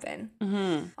shouldn't happen.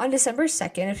 On December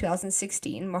 2nd of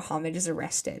 2016, Mohammed is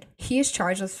arrested. He is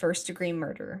charged with first-degree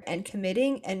murder and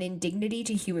committing an indignity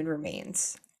to human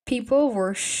remains. People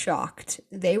were shocked.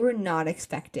 They were not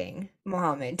expecting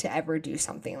Mohammed to ever do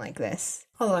something like this.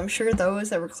 Although I'm sure those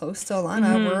that were close to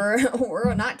Elana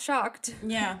were not shocked.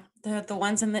 Yeah, the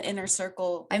ones in the inner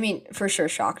circle. I mean, for sure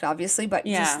shocked, obviously, but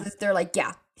just they're like,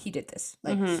 yeah, he did this.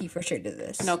 Like, he for sure did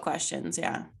this. No questions,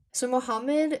 yeah. So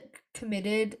Mohammed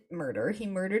committed murder. He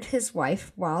murdered his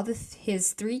wife while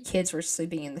his 3 kids were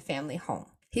sleeping in the family home.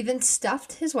 He then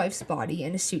stuffed his wife's body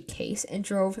in a suitcase and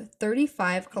drove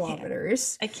 35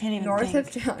 kilometers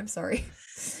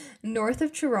north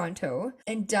of Toronto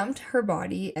and dumped her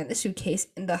body and the suitcase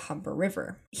in the Humber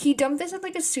River. He dumped this in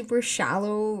like a super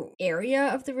shallow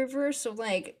area of the river, so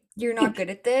like you're not good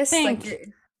at this.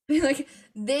 Like Like,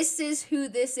 this is who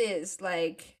this is.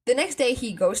 Like, the next day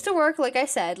he goes to work, like I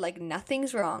said, like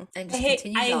nothing's wrong, and I just hate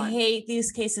continues I on. hate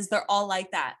these cases. They're all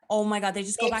like that. Oh my God, they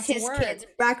just go Makes back to his work. kids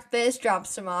breakfast,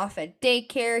 drops them off at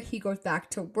daycare. He goes back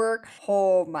to work.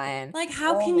 Oh man. Like,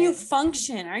 how Oh can you man.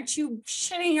 function? Aren't you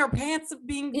shitting your pants of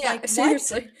being Yeah, like, what?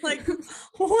 seriously. Like,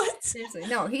 what? Seriously.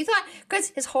 No, he thought, because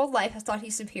his whole life has thought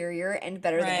he's superior and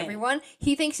better than Right. everyone.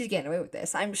 He thinks he's getting away with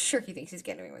this. I'm sure he thinks he's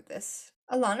getting away with this.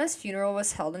 Alana's funeral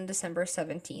was held on December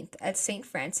 17th at St.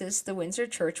 Francis, the Windsor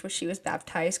church where she was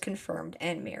baptized, confirmed,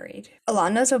 and married.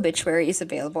 Alana's obituary is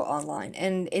available online,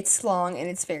 and it's long and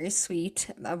it's very sweet,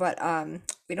 but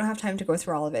we don't have time to go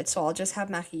through all of it, so I'll just have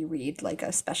Mackie read like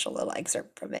a special little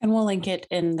excerpt from it. And we'll link it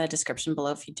in the description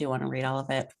below if you do want to read all of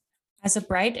it. As a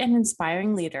bright and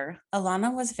inspiring leader,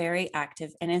 Elana was very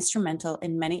active and instrumental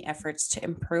in many efforts to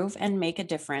improve and make a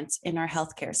difference in our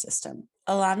healthcare system.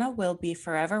 Elana will be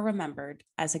forever remembered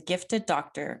as a gifted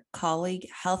doctor, colleague,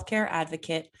 healthcare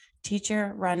advocate,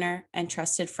 teacher, runner, and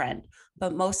trusted friend.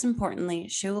 But most importantly,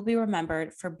 she will be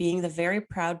remembered for being the very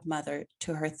proud mother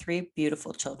to her 3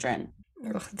 beautiful children.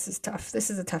 Ugh, this is tough. This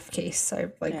is a tough case. I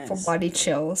have like full Yes. body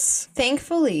chills.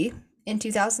 Thankfully, in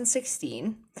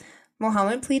 2016,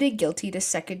 Mohammed pleaded guilty to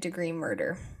second-degree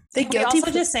murder. The Can we guilty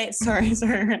also just say, sorry.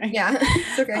 Yeah,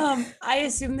 it's okay. I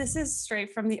assume this is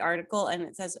straight from the article and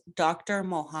it says Dr.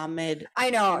 Mohammed. I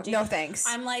know. Hamdi. No thanks.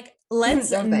 I'm like,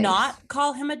 let's No thanks. not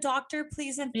call him a doctor,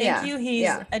 please and thank Yeah, you. He's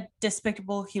yeah. a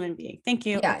despicable human being. Thank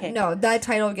you. Yeah, Okay. no, that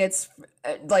title gets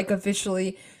like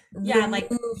officially Yeah, like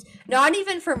removed. Not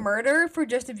even for murder, for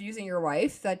just abusing your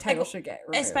wife. That title Like, should get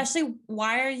removed. especially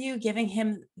why are you giving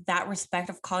him that respect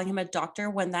of calling him a doctor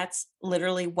when that's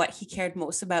literally what he cared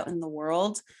most about in the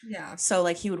world? Yeah. So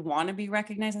like he would want to be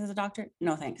recognized as a doctor?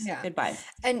 No thanks. Yeah. Goodbye.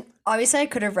 And obviously, I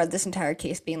could have read this entire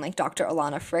case being like Dr.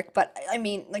 Elana Fric, but I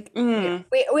mean, like, Mm.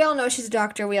 we all know she's a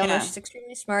doctor. We all know Yeah. she's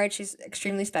extremely smart. She's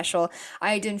extremely special.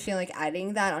 I didn't feel like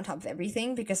adding that on top of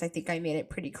everything because I think I made it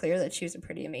pretty clear that she was a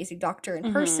pretty amazing doctor in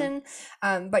Mhm. person.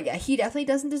 But yeah, he definitely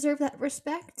doesn't deserve that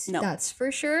respect. No. That's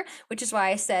for sure. Which is why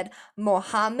I said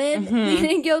Mohammed Mhm.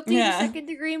 pleading guilty Yeah. to second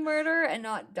degree murder and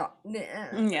not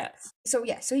Yeah. So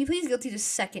yeah, so he pleads guilty to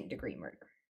second degree murder.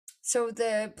 So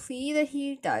the plea that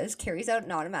he does carries out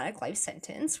an automatic life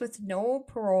sentence with no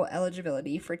parole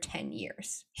eligibility for 10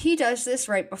 years. He does this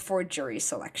right before jury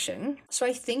selection. So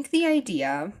I think the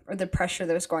idea or the pressure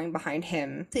that was going behind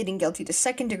him pleading guilty to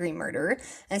second degree murder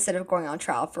instead of going on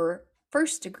trial for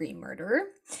first degree murder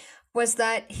was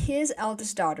that his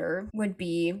eldest daughter would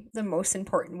be the most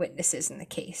important witnesses in the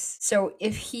case. So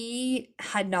if he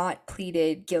had not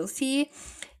pleaded guilty,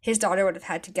 his daughter would have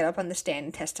had to get up on the stand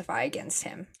and testify against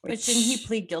him. But didn't he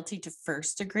plead guilty to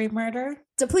first degree murder?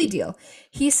 It's a plea deal.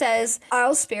 He says,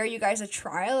 I'll spare you guys a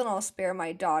trial and I'll spare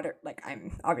my daughter. Like,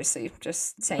 I'm obviously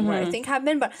just saying what I think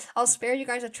happened, but I'll spare you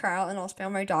guys a trial and I'll spare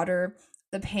my daughter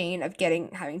the pain of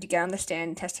having to get on the stand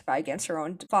and testify against her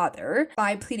own father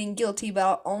by pleading guilty, but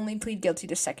I'll only plead guilty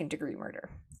to second degree murder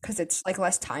because it's like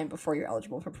less time before you're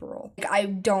eligible for parole. Like, I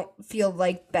don't feel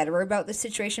like better about this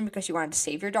situation because you wanted to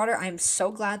save your daughter. I'm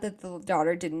so glad that the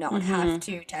daughter did not have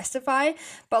to testify,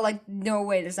 but like no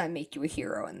way does that make you a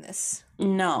hero in this.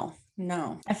 No.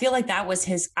 I feel like that was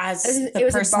his It the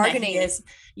was a person that bargaining. he is.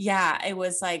 Yeah, it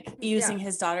was like using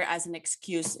his daughter as an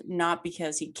excuse, not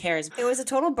because he cares. It was a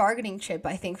total bargaining chip,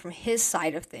 I think, from his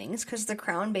side of things, because the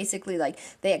Crown basically, like,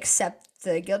 they accept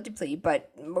the guilty plea,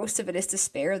 but most of it is to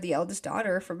spare the eldest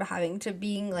daughter from having to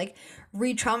being, like,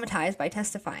 re-traumatized by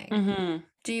testifying.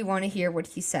 Do you want to hear what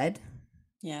he said?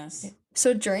 Yes.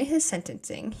 So during his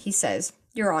sentencing, he says,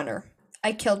 Your Honor,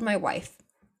 I killed my wife.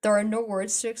 There are no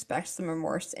words to express the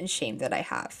remorse and shame that I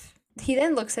have. He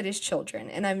then looks at his children,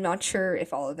 and I'm not sure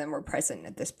if all of them were present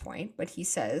at this point, but he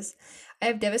says, I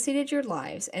have devastated your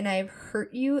lives, and I have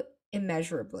hurt you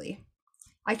immeasurably.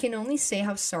 I can only say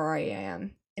how sorry I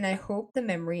am, and I hope the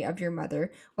memory of your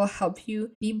mother will help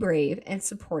you be brave and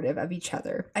supportive of each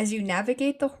other as you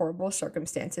navigate the horrible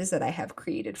circumstances that I have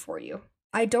created for you.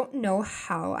 I don't know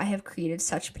how I have created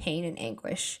such pain and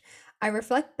anguish. I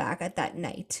reflect back at that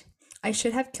night. I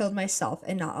should have killed myself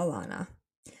and not Elana.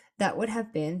 That would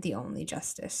have been the only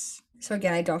justice. So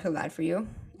again, I don't feel bad for you.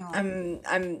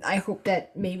 I hope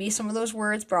that maybe some of those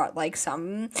words brought like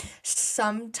some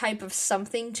type of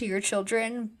something to your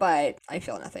children, but I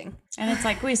feel nothing. And it's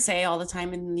like we say all the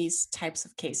time in these types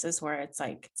of cases where it's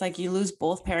like you lose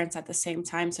both parents at the same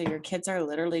time, so your kids are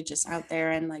literally just out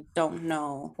there and like don't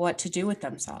know what to do with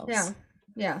themselves.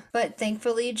 Yeah. But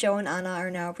thankfully Joe and Anna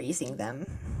are now raising them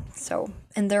So,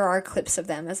 and there are clips of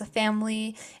them as a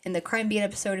family in the Crime Beat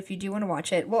episode if you do want to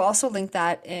watch it. We'll also link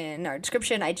that in our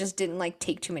description. I just didn't like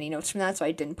take too many notes from that, so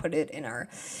I didn't put it in our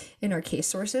case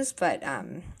sources, but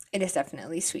it is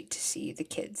definitely sweet to see the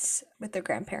kids with their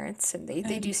grandparents, and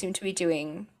they do seem to be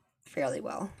doing fairly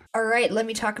well. All right, let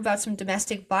me talk about some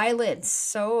domestic violence.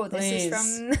 So this is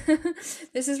Please. from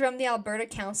this is from the Alberta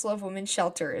Council of Women's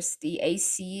Shelters, the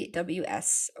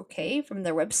ACWS, okay, from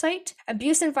their website.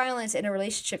 Abuse and violence in a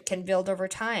relationship can build over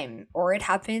time, or it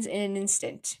happens in an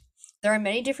instant. There are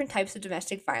many different types of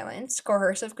domestic violence.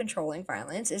 Coercive controlling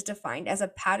violence is defined as a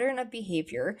pattern of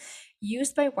behavior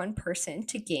used by one person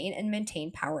to gain and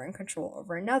maintain power and control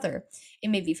over another. It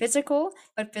may be physical,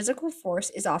 but physical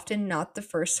force is often not the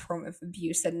first form of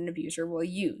abuse that an abuser will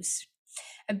use.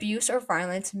 Abuse or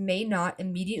violence may not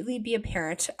immediately be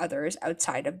apparent to others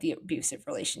outside of the abusive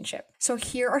relationship. So,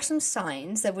 here are some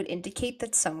signs that would indicate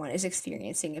that someone is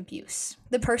experiencing abuse.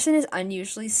 The person is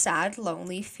unusually sad,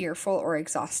 lonely, fearful, or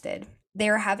exhausted. They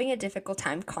are having a difficult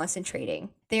time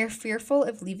concentrating. They are fearful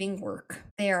of leaving work.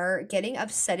 They are getting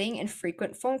upsetting and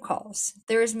frequent phone calls.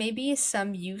 There is maybe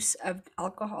some use of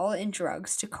alcohol and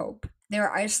drugs to cope. They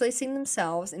are isolating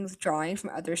themselves and withdrawing from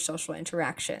other social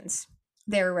interactions.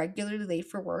 They are regularly late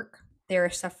for work. They are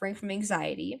suffering from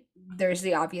anxiety. There's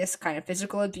the obvious kind of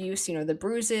physical abuse, the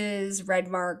bruises, red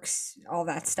marks, all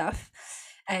that stuff.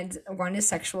 And one is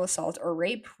sexual assault or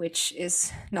rape, which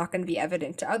is not going to be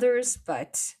evident to others,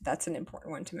 but that's an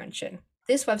important one to mention.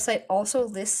 This website also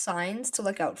lists signs to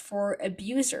look out for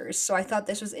abusers. So I thought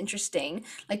this was interesting.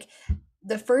 Like,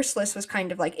 the first list was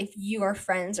kind of like if you are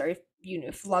friends or if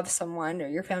you love someone or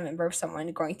you're a family member of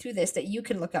someone going through this that you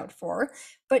can look out for.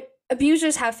 But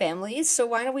abusers have families, so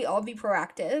why don't we all be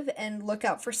proactive and look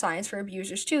out for signs for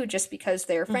abusers too? Just because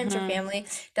they're friends or family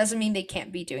doesn't mean they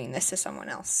can't be doing this to someone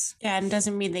else. Yeah, and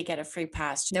doesn't mean they get a free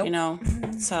pass, Nope.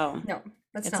 So No,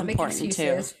 let's it's not make important too.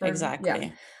 excuses for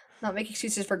Exactly. not make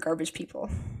excuses for garbage people.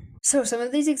 So some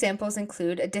of these examples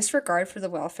include a disregard for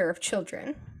the welfare of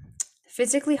children,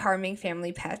 physically harming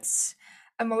family pets,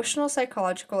 emotional,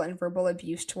 psychological, and verbal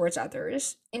abuse towards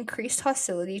others, increased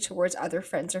hostility towards other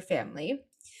friends or family,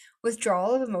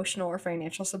 withdrawal of emotional or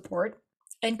financial support,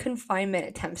 and confinement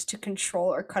attempts to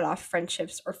control or cut off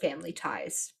friendships or family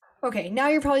ties. Okay, now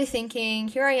you're probably thinking,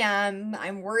 here I am,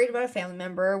 I'm worried about a family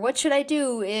member. What should I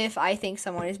do if I think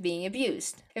someone is being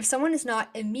abused? If someone is not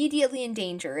immediately in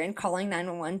danger and calling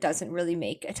 911 doesn't really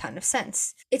make a ton of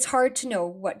sense, it's hard to know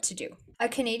what to do. A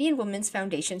Canadian Women's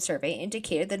Foundation survey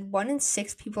indicated that 1 in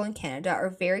 6 people in Canada are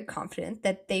very confident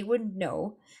that they would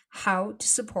know how to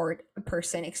support a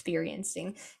person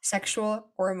experiencing sexual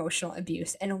or emotional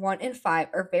abuse, and 1 in 5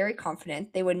 are very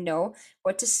confident they would know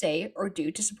what to say or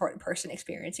do to support a person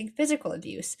experiencing physical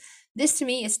abuse. This to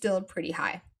me is still pretty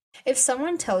high. If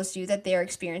someone tells you that they are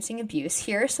experiencing abuse,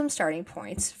 here are some starting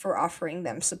points for offering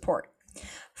them support.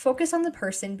 Focus on the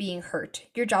person being hurt.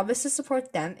 Your job is to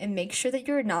support them and make sure that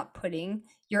you're not putting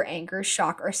your anger,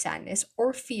 shock, or sadness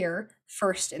or fear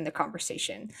first in the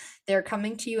conversation. They're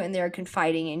coming to you and they're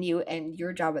confiding in you, and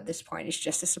your job at this point is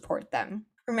just to support them.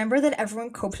 Remember that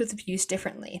everyone copes with abuse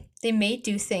differently. They may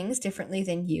do things differently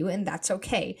than you, and that's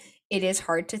okay. It is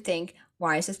hard to think,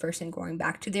 why is this person going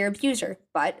back to their abuser?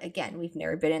 But again, we've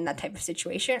never been in that type of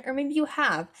situation, or maybe you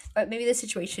have, but maybe the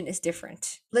situation is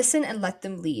different. Listen and let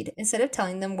them lead. Instead of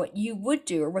telling them what you would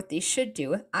do or what they should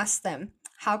do, ask them,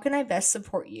 how can I best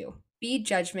support you? Be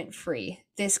judgment free.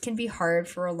 This can be hard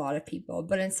for a lot of people,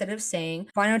 but instead of saying,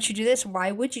 why don't you do this?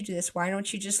 Why would you do this? Why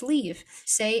don't you just leave?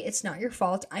 Say, it's not your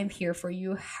fault. I'm here for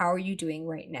you. How are you doing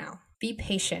right now? Be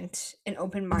patient and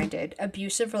open minded.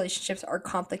 Abusive relationships are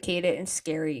complicated and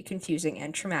scary, confusing,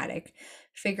 and traumatic.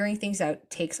 Figuring things out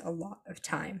takes a lot of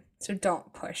time, so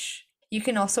don't push. You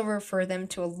can also refer them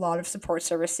to a lot of support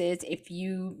services. If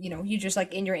you just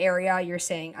like in your area, you're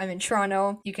saying, I'm in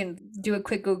Toronto, you can do a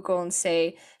quick Google and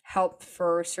say help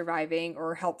for surviving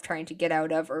or help trying to get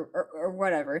out of or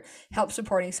whatever, help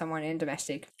supporting someone in a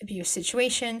domestic abuse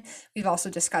situation. We've also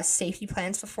discussed safety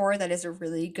plans before. That is a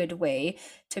really good way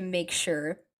to make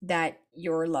sure that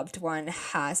your loved one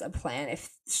has a plan if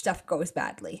stuff goes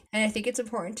badly. And I think it's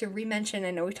important to re-mention,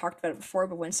 I know we talked about it before,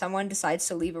 but when someone decides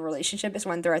to leave a relationship is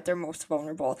when they're at their most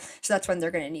vulnerable. So that's when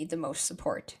they're going to need the most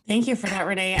support. Thank you for that,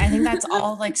 Renee. I think that's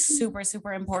all like super,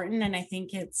 super important. And I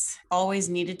think it's always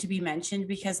needed to be mentioned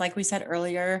because like we said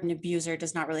earlier, an abuser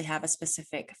does not really have a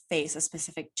specific face, a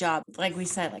specific job. Like we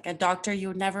said, like a doctor, you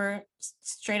would never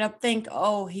straight up think,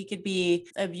 oh, he could be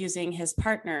abusing his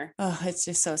partner. Oh, it's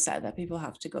just so sad that people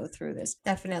have to go through this.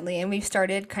 Definitely. And we've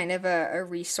started kind of a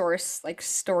resource like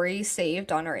story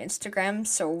saved on our Instagram.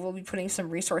 So we'll be putting some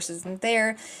resources in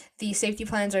there. The safety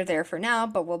plans are there for now,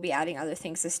 but we'll be adding other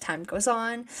things as time goes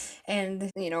on. And,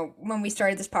 when we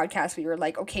started this podcast, we were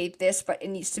like, okay, this, but it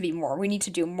needs to be more. We need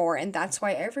to do more. And that's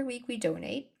why every week we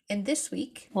donate. And this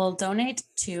week, we'll donate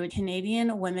to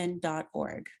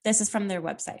CanadianWomen.org. This is from their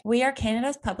website. We are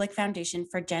Canada's public foundation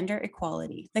for gender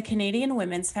equality. The Canadian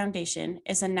Women's Foundation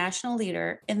is a national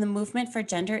leader in the movement for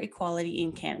gender equality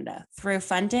in Canada. Through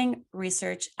funding,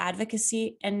 research,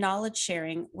 advocacy, and knowledge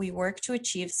sharing, we work to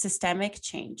achieve systemic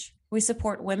change. We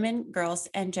support women, girls,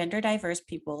 and gender diverse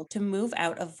people to move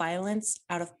out of violence,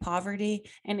 out of poverty,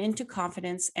 and into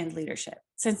confidence and leadership.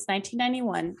 Since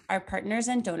 1991, our partners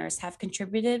and donors have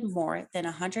contributed more than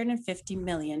 $150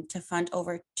 million to fund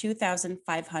over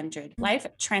 2,500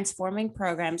 life-transforming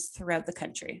programs throughout the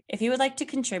country. If you would like to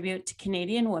contribute to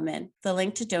Canadian Women, the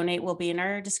link to donate will be in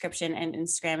our description and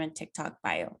Instagram and TikTok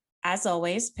bio. As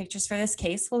always, pictures for this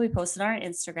case will be posted on our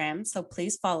Instagram, so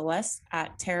please follow us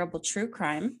at Terrible True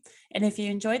Crime. And if you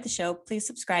enjoyed the show, please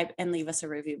subscribe and leave us a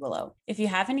review below. If you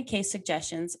have any case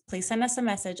suggestions, please send us a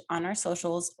message on our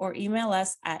socials or email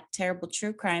us at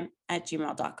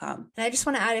terribletruecrime@gmail.com. And I just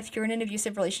want to add, if you're in an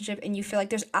abusive relationship and you feel like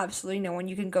there's absolutely no one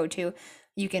you can go to,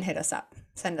 you can hit us up.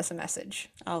 Send us a message.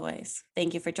 Always.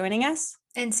 Thank you for joining us.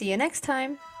 And see you next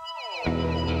time.